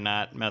 They are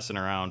not messing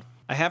around.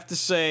 I have to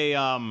say,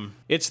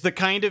 it's the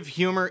kind of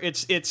humor.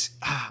 It's.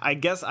 I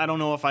guess I don't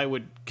know if I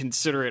would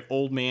consider it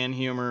old man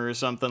humor or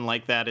something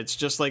like that. It's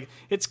just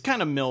it's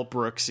kind of Mel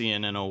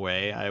Brooksian in a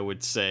way, I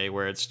would say,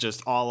 where it's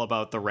just all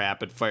about the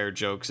rapid fire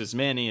jokes, as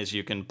many as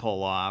you can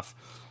pull off,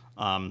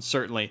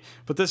 certainly.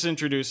 But this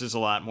introduces a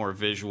lot more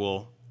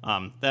visual.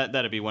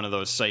 That'd be one of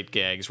those sight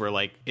gags where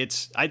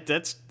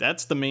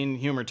that's the main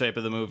humor type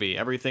of the movie.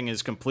 Everything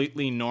is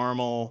completely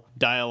normal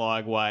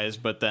dialogue wise,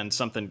 but then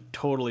something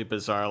totally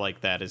bizarre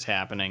like that is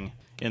happening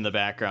in the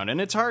background, and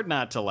it's hard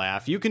not to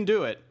laugh. You can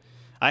do it.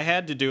 I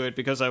had to do it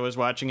because I was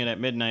watching it at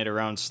midnight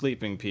around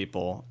sleeping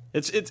people.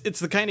 It's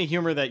the kind of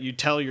humor that you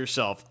tell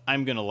yourself,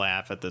 I'm gonna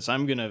laugh at this.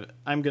 I'm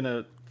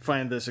gonna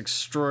find this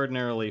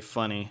extraordinarily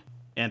funny,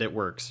 and it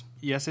works.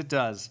 Yes, it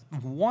does.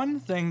 One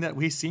thing that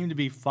we seem to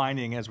be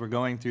finding as we're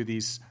going through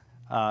these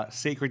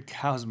Sacred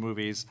Cows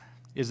movies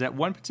is that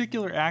one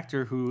particular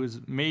actor who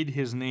has made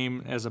his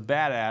name as a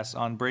badass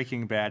on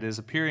Breaking Bad is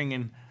appearing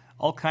in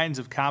all kinds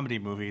of comedy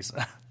movies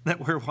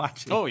that we're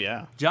watching. Oh,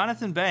 yeah.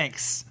 Jonathan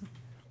Banks.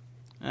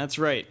 That's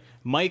right.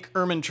 Mike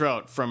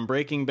Ehrmantraut from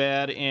Breaking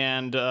Bad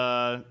and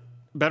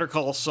Better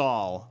Call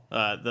Saul,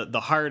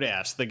 the hard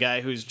ass, the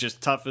guy who's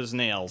just tough as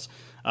nails.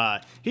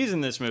 He's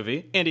in this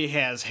movie, and he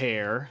has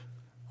hair.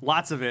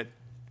 Lots of it.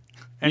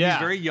 And he's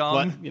very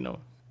young. But,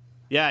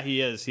 yeah, he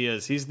is.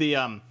 He's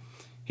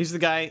the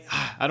guy,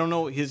 I don't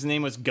know, his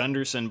name was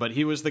Gunderson, but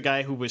he was the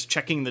guy who was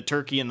checking the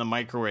turkey in the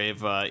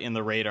microwave in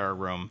the radar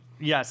room.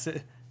 Yes.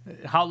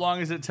 How long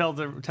is it till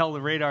the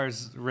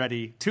radar's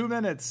ready? 2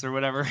 minutes or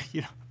whatever.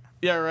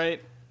 Yeah,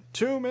 right.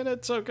 2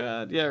 minutes, oh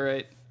God. Yeah,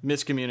 right.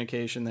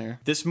 Miscommunication there.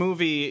 This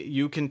movie,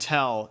 you can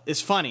tell,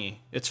 is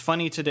funny. It's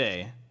funny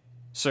today,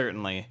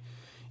 certainly.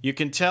 You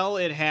can tell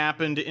it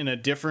happened in a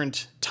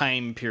different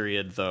time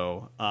period,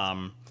 though.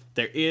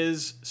 There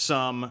is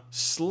some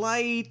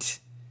slight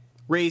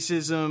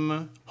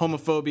racism,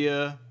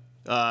 homophobia,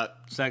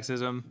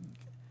 sexism,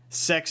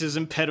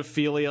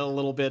 pedophilia a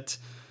little bit.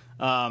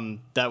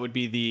 That would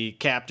be the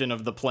captain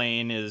of the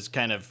plane is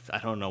kind of, I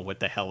don't know what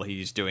the hell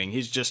he's doing.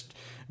 He's just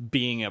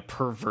being a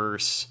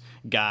perverse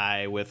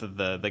guy with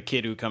the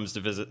kid who comes to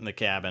visit in the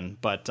cabin.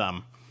 But,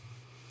 I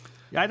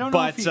don't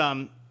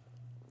know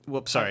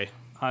whoops, sorry.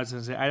 I was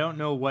going to say, I don't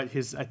know what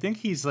I think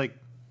he's like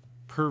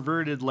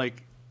perverted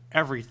like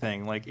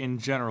everything, like in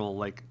general,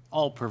 like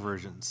all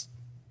perversions.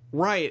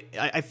 Right.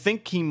 I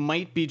think he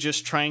might be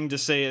just trying to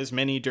say as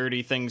many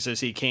dirty things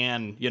as he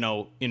can,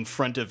 in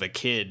front of a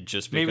kid,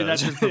 just because. Maybe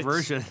that's his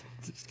perversion.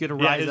 Just get a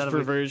rise out of his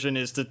perversion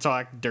is to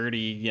talk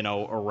dirty,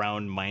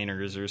 around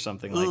minors or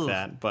something like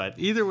that. But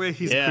either way,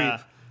 he's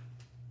a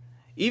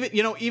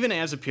creep. Even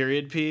as a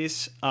period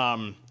piece,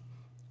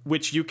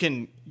 which you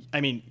can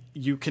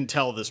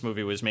tell this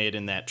movie was made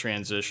in that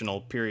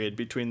transitional period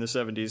between the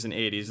 70s and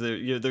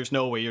 80s. There's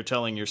no way you're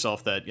telling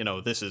yourself that,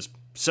 this is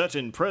set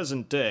in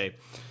present day.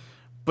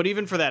 But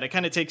even for that, it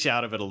kind of takes you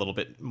out of it a little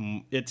bit.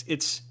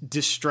 It's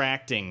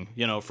distracting,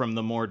 from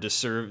the more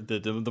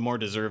the more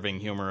deserving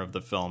humor of the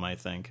film, I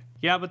think.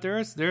 Yeah, but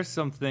there's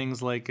some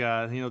things like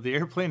the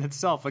airplane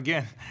itself.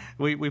 Again,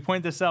 we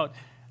point this out.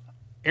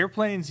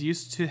 Airplanes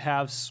used to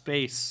have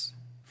space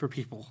for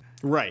people.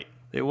 Right.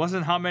 It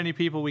wasn't how many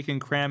people we can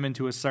cram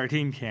into a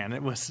sardine can.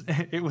 It was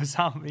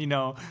how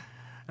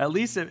at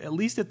least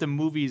at the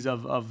movies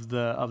of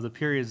the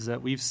periods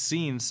that we've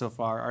seen so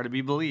far are to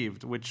be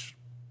believed, which.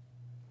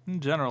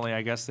 Generally,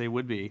 I guess they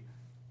would be.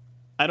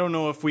 I don't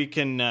know if we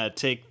can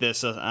take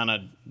this as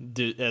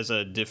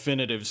a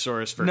definitive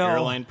source for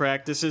airline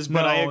practices,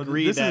 but I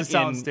agree this that is a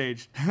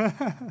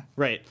soundstage.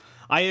 Right.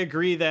 I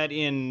agree that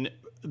in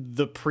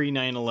the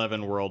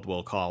pre-9/11 world,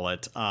 we'll call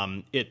it,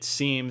 it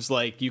seems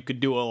like you could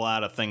do a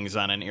lot of things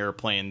on an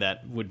airplane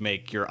that would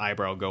make your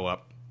eyebrow go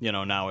up,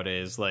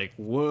 nowadays. Like,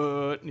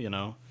 what,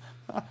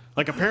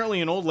 Like,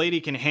 apparently an old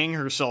lady can hang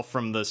herself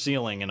from the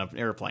ceiling in an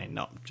airplane.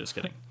 No, just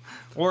kidding.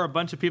 Or a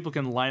bunch of people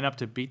can line up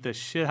to beat the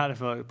shit out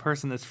of a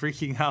person that's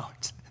freaking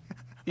out.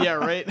 Yeah,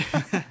 right?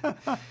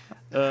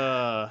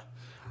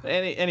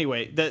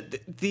 Anyway,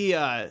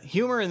 the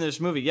humor in this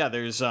movie,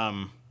 there's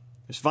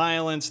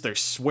violence,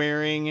 there's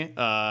swearing,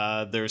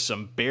 there's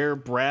some bare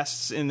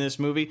breasts in this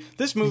movie.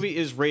 This movie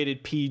is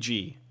rated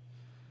PG.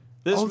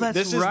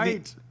 That's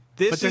right.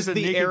 This is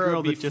the era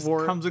girl before that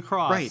just comes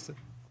across. Right.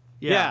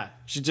 Yeah,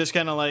 she's just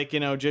kind of like,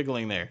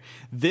 jiggling there.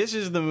 This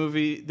is the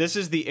movie, this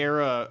is the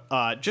era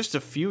just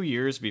a few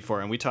years before,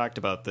 and we talked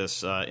about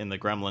this in the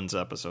Gremlins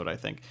episode, I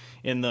think,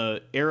 in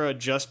the era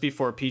just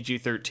before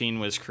PG-13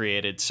 was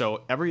created,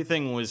 so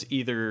everything was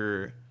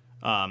either,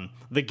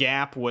 the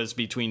gap was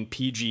between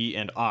PG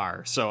and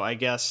R, so I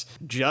guess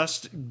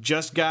just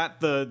got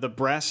the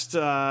breast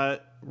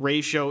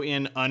ratio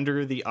in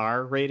under the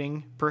R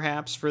rating,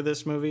 perhaps, for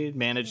this movie,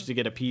 managed to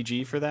get a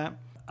PG for that.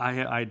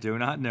 I do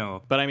not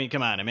know. But I mean,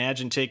 come on.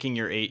 Imagine taking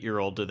your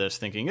 8-year-old to this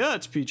thinking,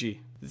 it's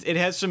PG. It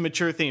has some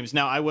mature themes.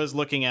 Now, I was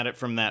looking at it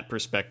from that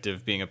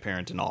perspective, being a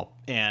parent and all,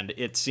 and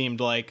it seemed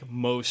like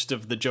most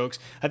of the jokes,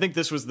 I think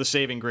this was the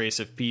saving grace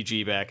of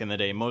PG back in the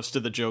day. Most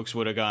of the jokes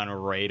would have gone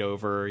right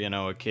over,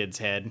 a kid's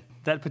head.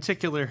 That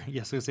particular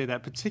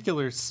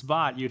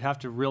spot, you'd have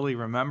to really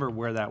remember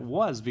where that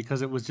was,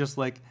 because it was just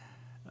like,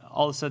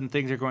 all of a sudden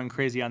things are going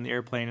crazy on the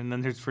airplane, and then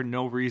there's for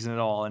no reason at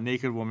all. A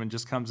naked woman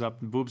just comes up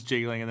and boobs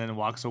jiggling and then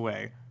walks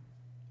away.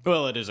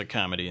 Well, it is a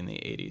comedy in the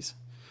 80s.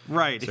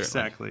 Right, certainly.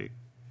 Exactly.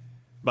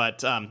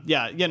 But,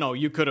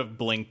 you could have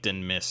blinked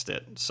and missed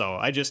it. So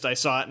I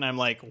saw it and I'm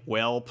like,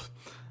 welp,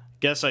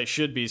 guess I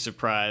should be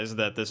surprised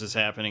that this is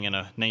happening in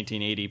a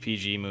 1980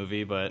 PG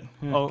movie, but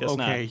guess okay.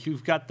 not.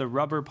 You've got the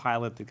rubber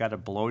pilot that got a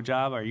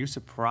blowjob. Are you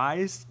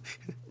surprised?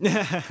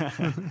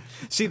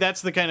 See,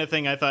 that's the kind of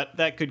thing I thought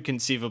that could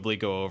conceivably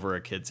go over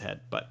a kid's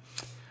head, but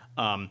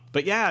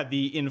yeah,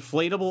 the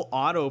inflatable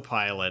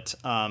autopilot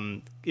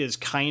is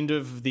kind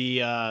of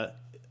the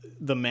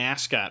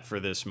mascot for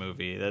this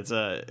movie. That's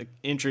a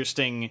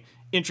interesting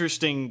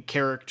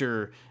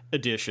character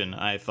addition,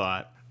 I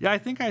thought. Yeah, I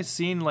think I've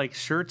seen like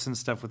shirts and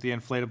stuff with the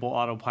inflatable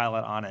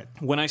autopilot on it.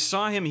 When I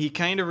saw him, he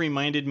kind of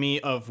reminded me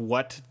of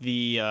what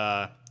the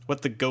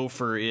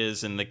Gopher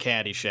is in the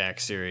Caddyshack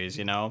series,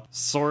 you know?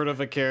 Sort of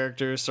a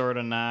character, sort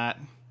of not.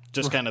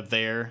 Just kind of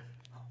there.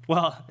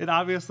 Well, it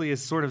obviously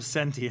is sort of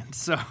sentient,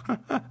 so.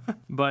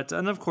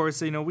 And of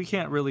course, we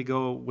can't really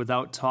go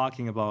without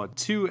talking about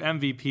two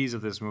MVPs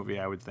of this movie,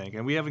 I would think,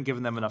 and we haven't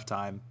given them enough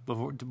time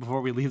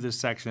before we leave this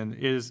section,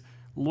 is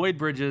Lloyd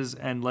Bridges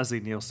and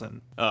Leslie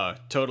Nielsen. Oh,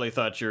 totally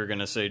thought you were going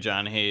to say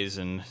John Hayes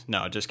and...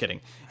 No, just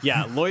kidding.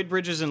 Yeah, Lloyd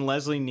Bridges and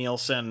Leslie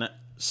Nielsen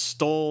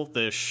stole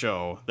this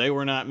show. They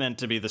were not meant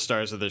to be the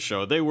stars of this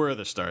show. They were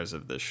the stars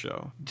of this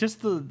show.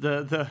 Just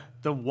the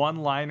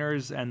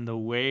one-liners and the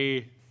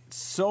way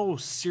so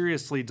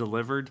seriously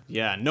delivered.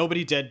 Yeah,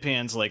 nobody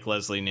deadpans like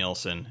Leslie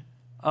Nielsen.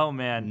 Oh,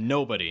 man.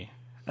 Nobody.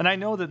 And I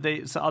know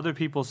that other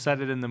people said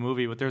it in the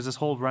movie, but there's this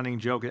whole running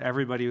joke that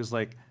everybody was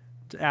like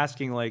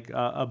asking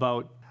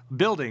about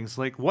buildings,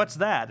 like what's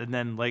that? And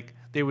then like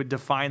they would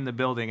define the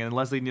building, and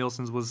Leslie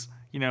Nielsen's was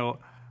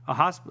a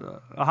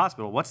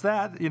hospital. What's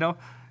that?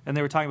 And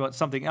they were talking about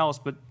something else,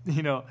 but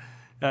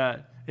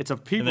it's a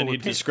people. And then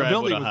he'd describe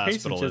what a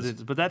hospital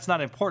is, but that's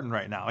not important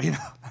right now.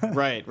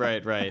 Right.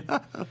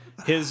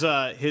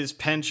 His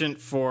penchant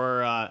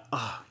for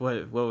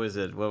what was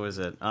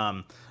it?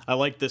 I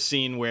like the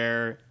scene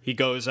where he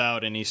goes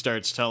out and he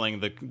starts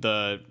telling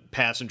the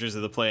passengers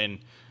of the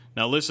plane,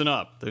 "Now listen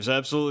up. There's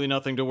absolutely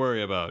nothing to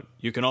worry about.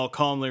 You can all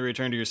calmly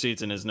return to your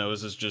seats," and his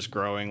nose is just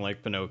growing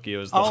like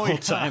Pinocchio's the whole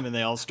time, and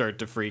they all start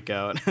to freak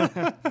out.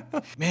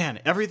 Man,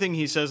 everything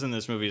he says in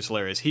this movie is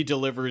hilarious. He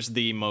delivers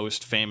the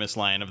most famous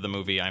line of the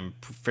movie, I'm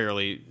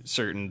fairly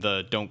certain,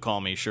 the "Don't call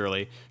me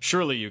Shirley.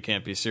 Surely you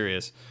can't be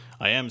serious.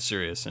 I am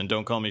serious, and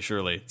don't call me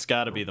Shirley." It's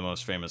got to be the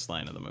most famous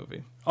line of the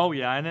movie. Oh,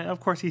 yeah, and of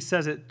course he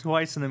says it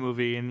twice in the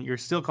movie, and "You're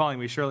still calling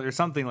me Shirley," or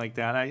something like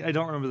that. I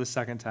don't remember the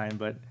second time,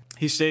 but...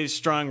 He stays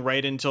strong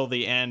right until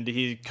the end.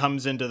 He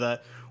comes into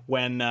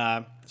when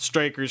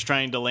Stryker's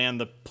trying to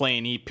land the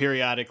plane, he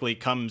periodically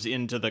comes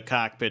into the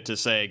cockpit to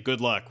say, "Good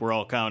luck, we're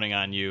all counting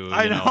on you.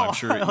 I know. I'm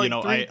sure,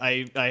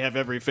 I have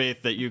every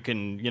faith that you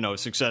can,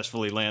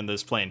 successfully land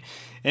this plane."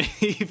 And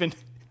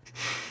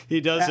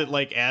he does it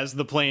like as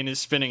the plane is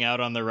spinning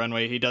out on the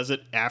runway. He does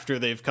it after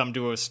they've come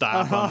to a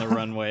stop on the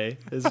runway.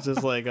 It's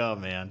just like, oh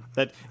man.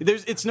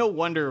 It's no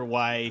wonder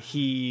why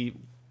he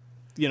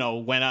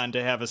went on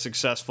to have a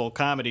successful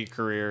comedy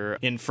career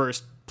in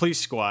First Police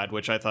Squad,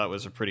 which I thought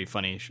was a pretty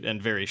funny and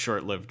very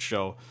short-lived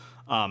show,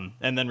 and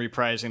then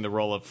reprising the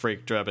role of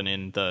Frank Drebin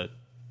in the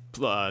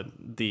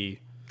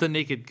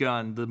Naked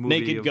Gun, the movie.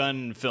 Naked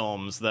Gun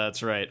films,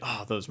 that's right.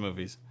 Oh, those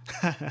movies.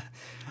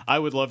 I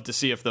would love to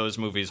see if those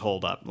movies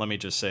hold up. Let me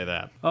just say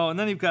that. Oh, and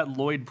then you've got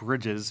Lloyd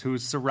Bridges,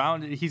 who's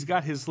surrounded. He's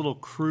got his little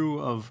crew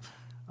of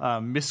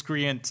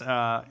miscreant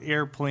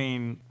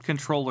airplane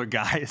controller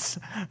guys.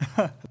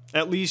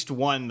 At least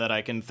one that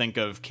I can think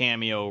of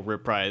cameo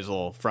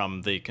reprisal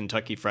from the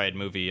Kentucky Fried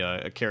Movie,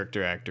 a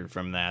character actor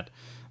from that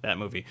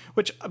movie.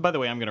 Which, by the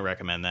way, I'm going to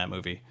recommend that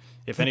movie.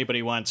 If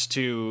anybody wants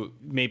to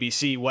maybe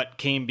see what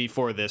came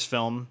before this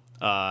film,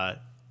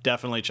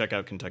 definitely check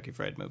out Kentucky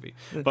Fried Movie.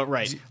 But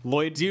right,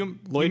 Lloyd... You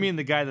mean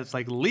the guy that's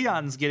like,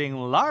 "Leon's getting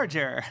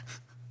larger"?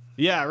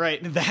 Yeah,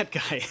 right, that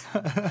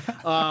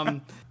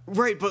guy.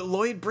 Right, but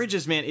Lloyd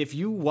Bridges, man, if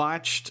you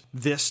watched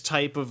this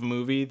type of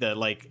movie that,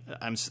 like,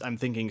 I'm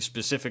thinking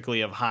specifically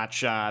of Hot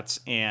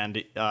Shots,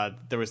 and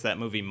there was that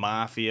movie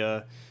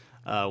Mafia,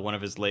 one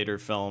of his later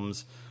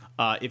films.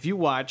 If you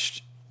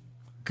watched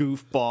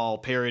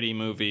goofball parody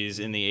movies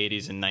in the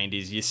 80s and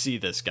 90s, you see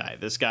this guy.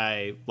 This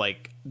guy,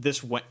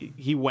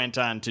 he went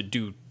on to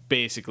do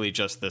basically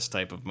just this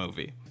type of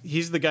movie.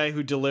 He's the guy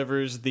who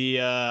delivers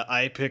the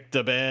 "I picked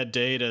a bad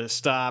day to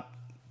stop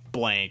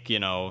blank,"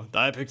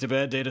 "I picked a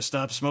bad day to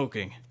stop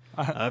smoking.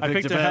 I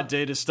picked a bad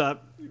day to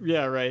stop..."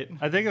 Yeah, right.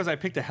 I think it was "I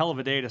picked a hell of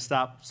a day to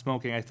stop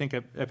smoking." I think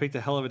I picked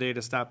a hell of a day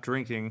to stop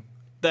drinking.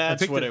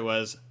 That's what it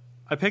was.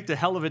 I picked a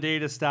hell of a day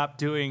to stop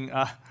doing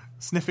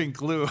sniffing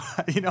glue.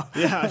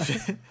 Yeah.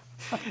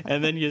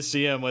 And then you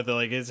see him with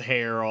his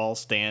hair all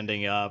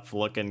standing up,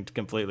 looking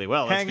completely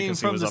that's hanging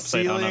because he was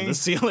upside down on the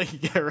ceiling.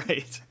 Yeah,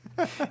 right.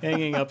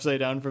 Hanging upside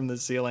down from the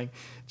ceiling.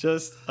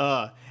 Just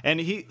and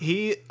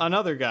he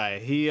another guy.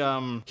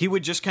 He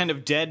would just kind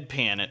of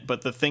deadpan it,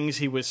 but the things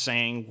he was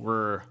saying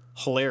were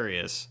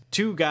hilarious.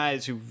 Two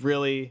guys who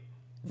really,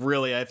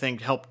 I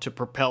think, helped to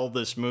propel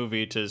this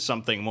movie to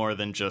something more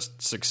than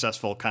just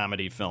successful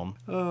comedy film.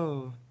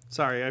 Oh.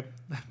 Sorry, I'm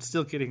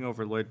still getting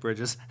over Lloyd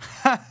Bridges.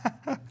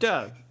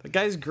 Yeah, the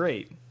guy's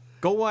great.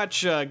 Go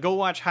watch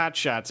Hot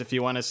Shots if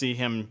you want to see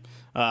him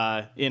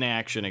in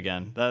action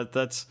again.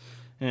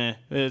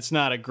 It's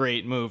not a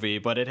great movie,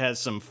 but it has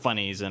some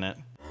funnies in it.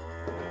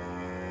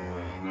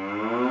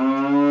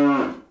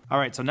 All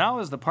right, so now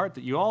is the part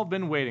that you all have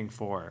been waiting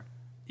for.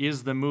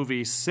 Is the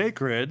movie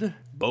sacred?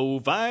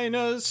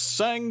 Bovinus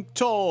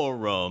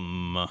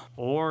sanctorum.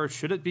 Or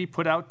should it be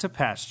put out to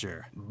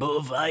pasture?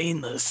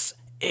 Bovinus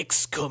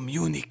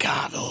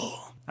excommunicado.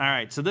 All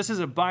right, so this is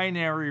a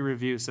binary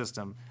review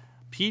system.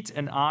 Pete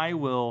and I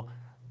will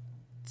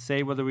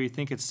say whether we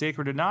think it's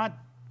sacred or not,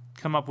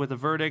 come up with a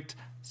verdict.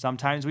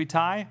 Sometimes we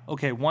tie.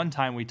 Okay, one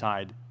time we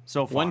tied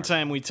so far. One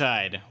time we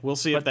tied. We'll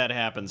see if that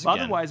happens again.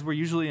 Otherwise, we're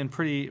usually in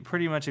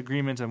pretty much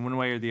agreement on one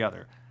way or the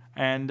other.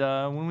 And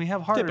when we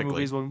have harder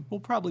movies, we'll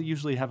probably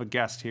usually have a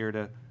guest here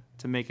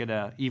to make it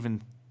a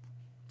even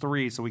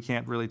 3, so we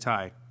can't really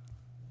tie.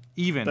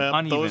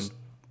 Uneven.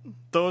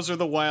 Those are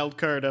the wild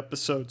card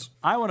episodes.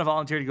 I want to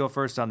volunteer to go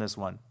first on this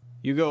one.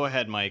 You go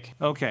ahead, Mike.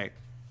 Okay.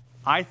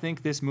 I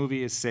think this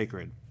movie is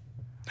sacred.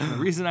 The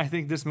reason I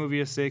think this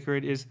movie is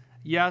sacred is,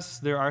 yes,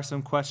 there are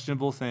some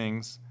questionable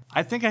things.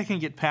 I think I can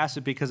get past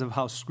it because of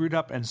how screwed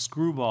up and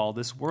screwball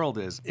this world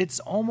is. It's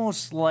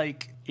almost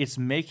like it's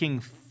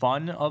making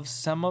fun of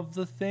some of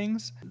the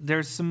things.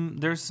 There's some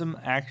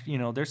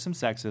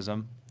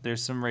sexism,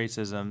 there's some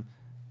racism,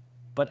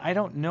 but I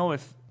don't know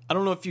if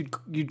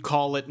you'd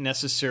call it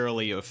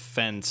necessarily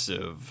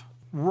offensive.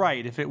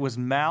 Right, if it was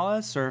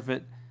malice or if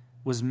it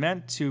was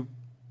meant to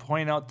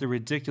point out the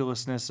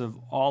ridiculousness of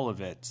all of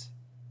it.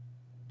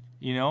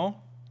 You know?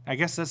 I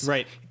guess that's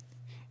right.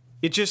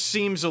 It just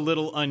seems a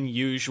little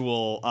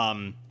unusual,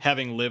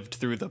 having lived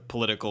through the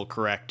political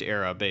correct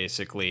era,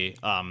 basically,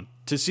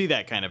 to see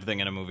that kind of thing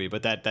in a movie.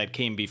 But that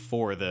came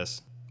before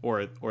this,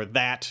 or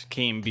that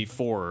came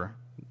before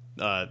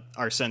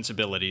our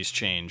sensibilities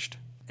changed.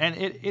 And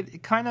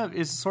it kind of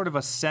is sort of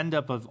a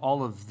send-up of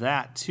all of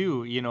that,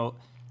 too, you know,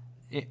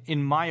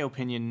 in my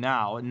opinion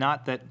now.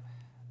 Not that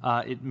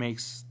it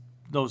makes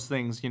those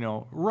things, you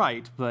know,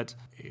 right, but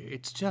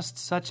it's just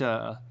such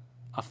a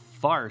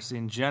farce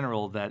in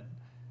general that,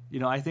 you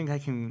know, I think I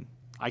can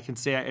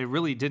say it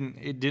really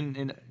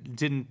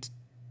didn't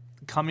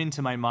come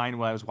into my mind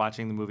while I was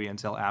watching the movie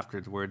until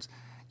afterwards.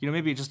 You know,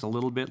 maybe just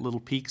little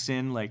peeks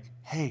in, like,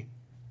 hey,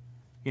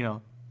 you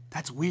know,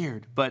 that's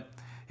weird, but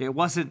it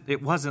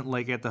wasn't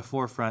like at the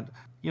forefront,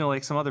 you know,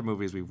 like some other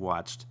movies we've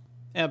watched.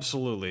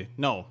 Absolutely.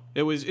 No,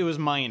 it was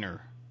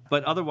minor.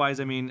 But otherwise,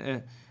 I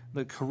mean,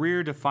 the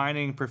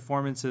career-defining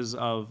performances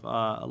of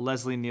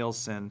Leslie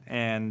Nielsen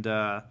and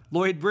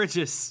Lloyd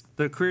Bridges,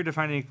 the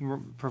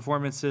career-defining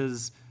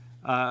performances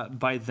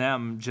by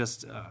them,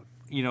 just,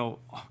 you know,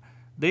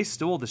 they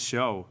stole the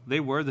show.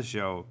 They were the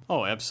show.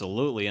 Oh,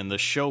 absolutely, and the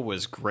show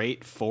was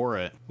great for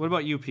it. What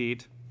about you,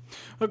 Pete?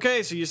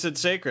 Okay, so you said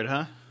sacred,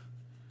 huh?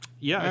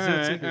 Yeah, I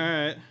said sacred.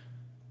 All right.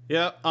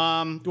 Yeah,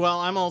 well,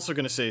 I'm also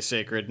going to say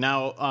sacred.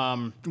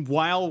 Now,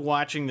 while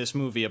watching this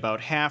movie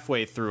about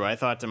halfway through, I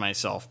thought to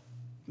myself,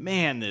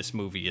 man, this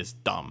movie is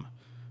dumb.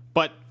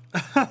 But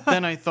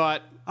then I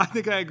thought... I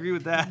think I agree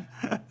with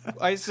that.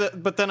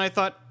 But then I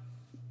thought,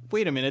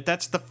 wait a minute,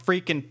 that's the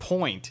freaking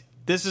point.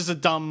 This is a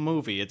dumb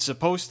movie. It's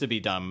supposed to be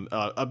dumb,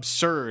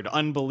 absurd,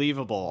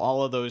 unbelievable,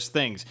 all of those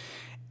things.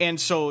 And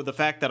so the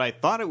fact that I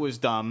thought it was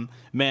dumb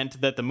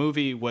meant that the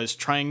movie was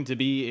trying to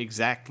be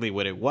exactly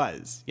what it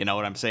was. You know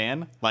what I'm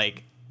saying?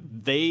 Like,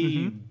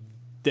 they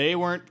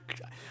weren't...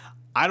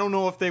 I don't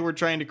know if they were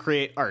trying to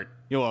create art.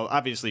 You know,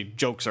 obviously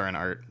jokes are an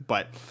art,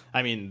 but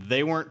I mean,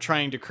 they weren't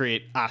trying to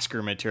create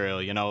Oscar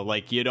material, you know,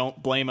 like you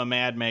don't blame a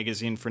Mad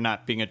magazine for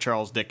not being a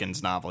Charles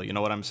Dickens novel, you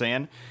know what I'm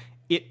saying?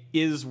 It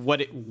is what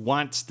it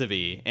wants to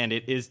be, and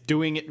it is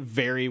doing it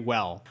very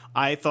well.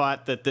 I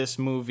thought that this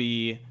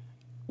movie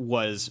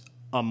was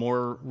a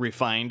more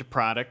refined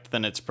product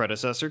than its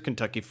predecessor,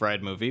 Kentucky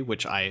Fried Movie,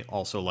 which I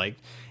also liked.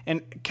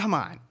 And come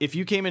on, if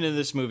you came into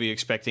this movie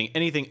expecting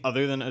anything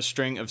other than a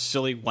string of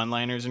silly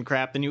one-liners and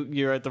crap, then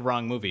you're at the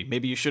wrong movie.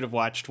 Maybe you should have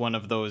watched one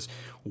of those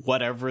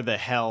whatever the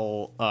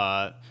hell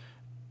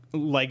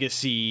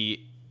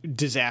legacy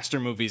disaster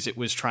movies it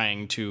was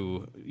trying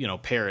to, you know,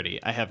 parody.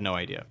 I have no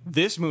idea.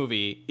 This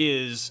movie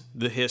is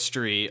the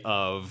history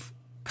of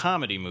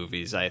comedy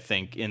movies, I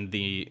think, in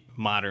the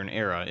modern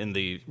era, in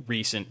the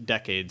recent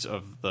decades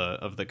of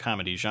the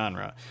comedy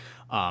genre.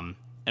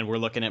 And we're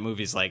looking at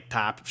movies like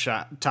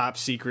Top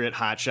Secret,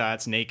 Hot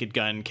Shots, Naked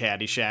Gun,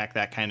 Caddyshack,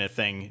 that kind of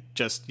thing,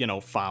 just, you know,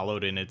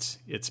 followed in its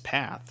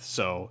path.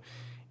 So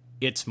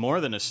it's more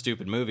than a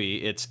stupid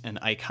movie. It's an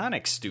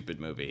iconic stupid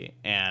movie.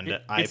 And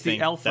I think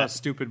the alpha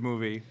stupid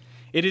movie.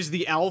 It is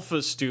the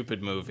alpha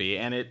stupid movie.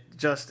 And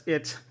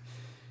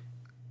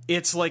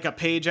it's like a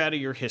page out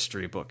of your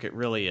history book. It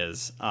really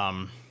is.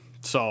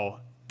 So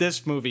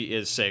this movie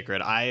is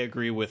sacred. I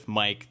agree with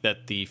Mike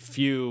that the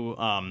few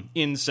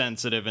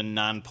insensitive and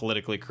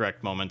non-politically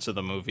correct moments of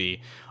the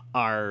movie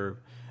are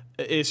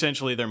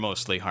essentially, they're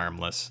mostly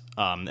harmless.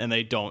 And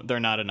they're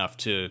not enough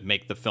to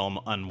make the film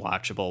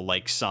unwatchable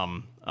like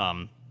some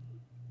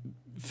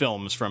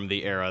films from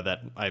the era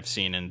that I've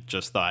seen and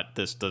just thought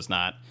this does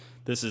not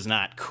This is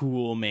not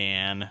Cool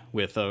Man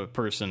with a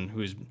person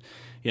who's,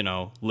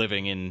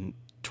 living in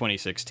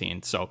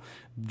 2016. So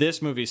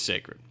this movie's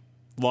sacred.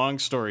 Long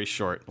story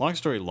short. Long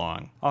story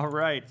long. All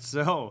right,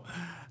 so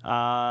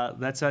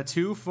that's a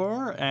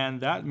 2-4,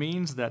 and that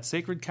means that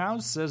Sacred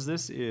Cows says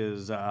this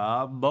is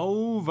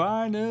Bovinus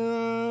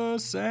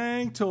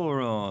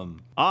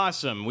Sanctorum.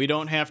 Awesome. We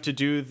don't have to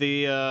do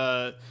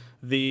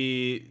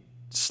the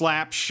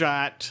slap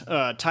shot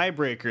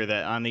tiebreaker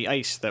that on the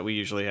ice that we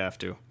usually have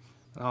to.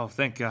 Oh,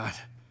 thank God.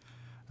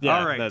 Yeah,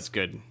 all right. That's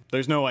good.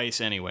 There's no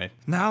ice anyway.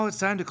 Now it's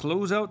time to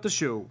close out the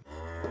show.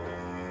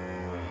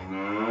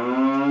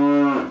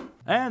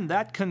 And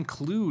that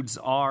concludes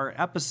our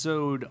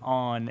episode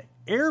on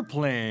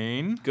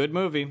Airplane. Good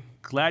movie.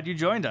 Glad you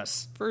joined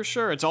us. For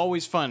sure. It's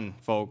always fun,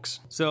 folks.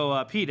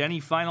 So, Pete, any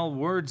final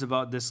words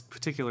about this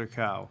particular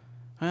cow?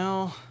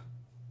 Well,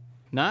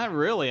 not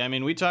really. I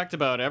mean, we talked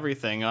about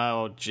everything.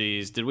 Oh,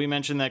 geez. Did we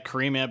mention that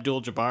Kareem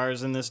Abdul-Jabbar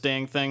is in this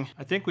dang thing?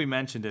 I think we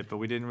mentioned it, but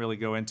we didn't really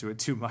go into it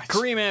too much.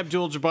 Kareem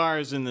Abdul-Jabbar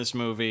is in this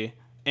movie,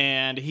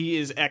 and he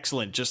is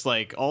excellent, just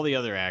like all the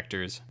other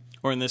actors.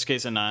 Or in this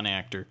case, a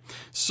non-actor.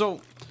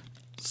 So,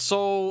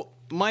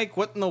 Mike,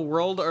 what in the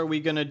world are we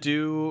going to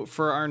do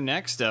for our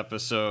next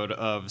episode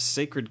of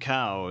Sacred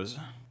Cows?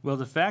 Well,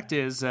 the fact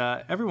is,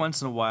 every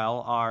once in a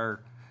while,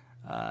 our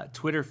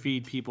Twitter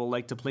feed people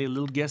like to play a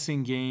little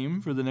guessing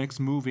game for the next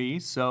movie.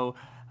 So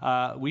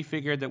we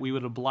figured that we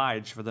would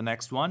oblige for the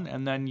next one.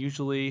 And then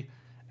usually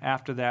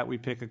after that, we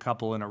pick a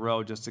couple in a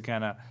row just to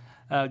kind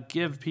of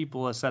give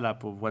people a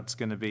setup of what's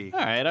going to be. All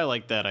right, I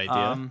like that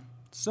idea.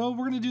 So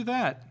we're going to do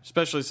that.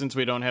 Especially since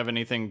we don't have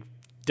anything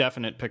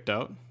definite picked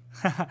out.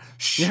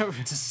 Shh,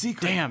 it's a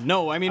secret. Damn,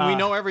 no, I mean, we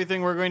know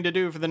everything we're going to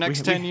do for the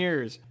next 10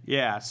 years.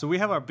 Yeah, so we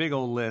have our big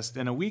old list,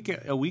 and a week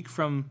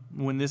from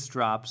when this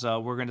drops,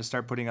 we're going to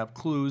start putting up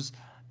clues,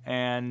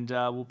 and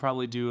we'll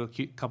probably do a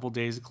couple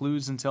days of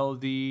clues until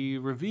the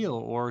reveal,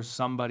 or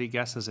somebody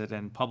guesses it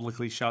and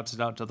publicly shouts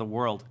it out to the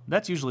world.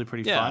 That's usually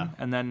pretty fun,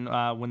 and then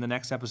when the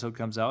next episode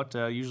comes out,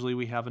 usually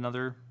we have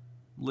another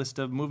list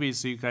of movies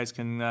so you guys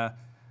can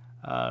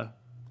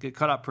get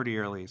caught up pretty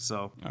early.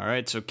 So all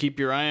right, so keep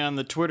your eye on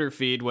the Twitter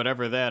feed,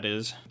 whatever that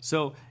is.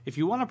 So if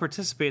you want to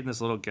participate in this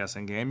little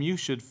guessing game, you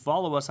should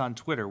follow us on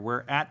Twitter.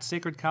 We're at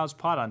Sacred Cows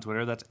Pod on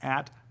Twitter. That's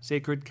at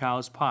Sacred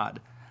Cows Pod.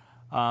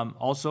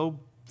 Also,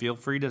 feel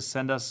free to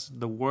send us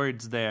the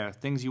words there,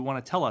 things you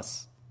want to tell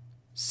us,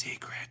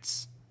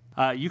 secrets.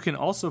 You can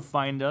also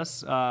find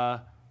us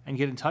and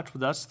get in touch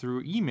with us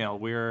through email.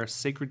 We're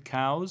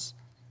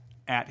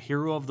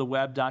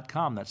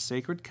sacredcows@herooftheweb.com. That's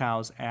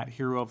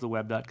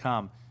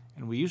sacredcows@herooftheweb.com.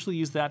 And we usually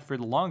use that for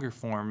the longer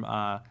form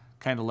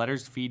kind of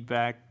letters,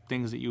 feedback,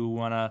 things that you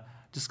want to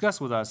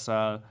discuss with us.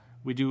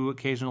 We do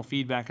occasional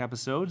feedback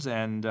episodes,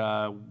 and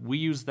we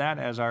use that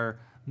as our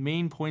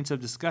main points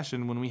of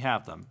discussion when we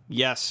have them.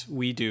 Yes,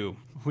 we do.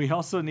 We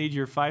also need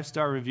your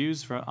 5-star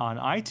reviews on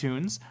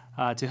iTunes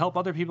to help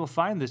other people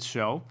find this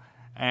show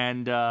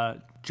and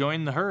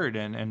join the herd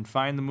and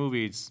find the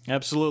movies.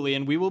 Absolutely,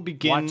 and we will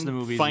begin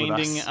finding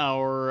with us.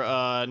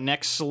 our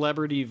next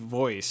celebrity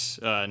voice,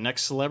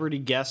 next celebrity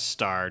guest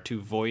star to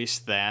voice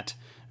that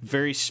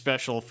very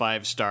special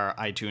 5-star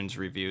iTunes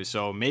review.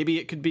 So maybe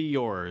it could be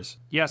yours.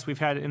 Yes, we've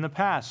had in the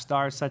past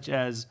stars such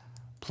as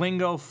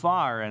Plingo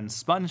Farr and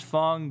Sponge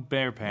Fong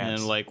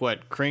Bearpants.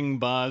 And Kring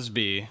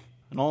Bosby.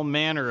 And all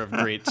manner of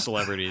great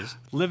celebrities.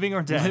 Living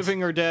or dead.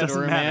 Living or dead, Doesn't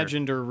or matter.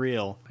 imagined or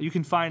real. You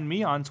can find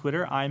me on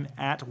Twitter. I'm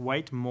at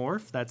White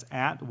Morph. That's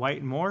at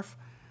White Morph.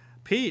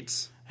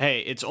 Pete. Hey,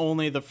 it's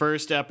only the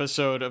first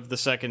episode of the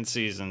second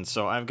season,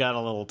 so I've got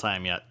a little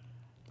time yet.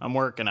 I'm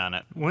working on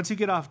it. Once you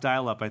get off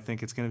dial-up, I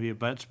think it's going to be a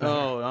bunch better.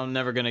 Oh, I'm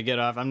never going to get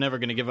off. I'm never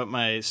going to give up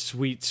my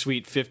sweet,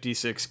 sweet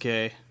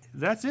 56K.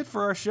 That's it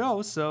for our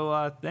show.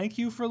 So thank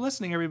you for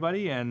listening,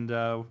 everybody,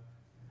 and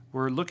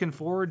we're looking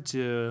forward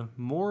to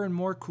more and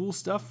more cool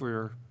stuff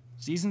for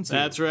season 2.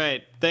 That's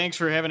right. Thanks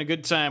for having a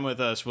good time with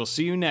us. We'll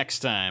see you next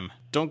time.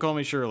 Don't call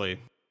me Shirley.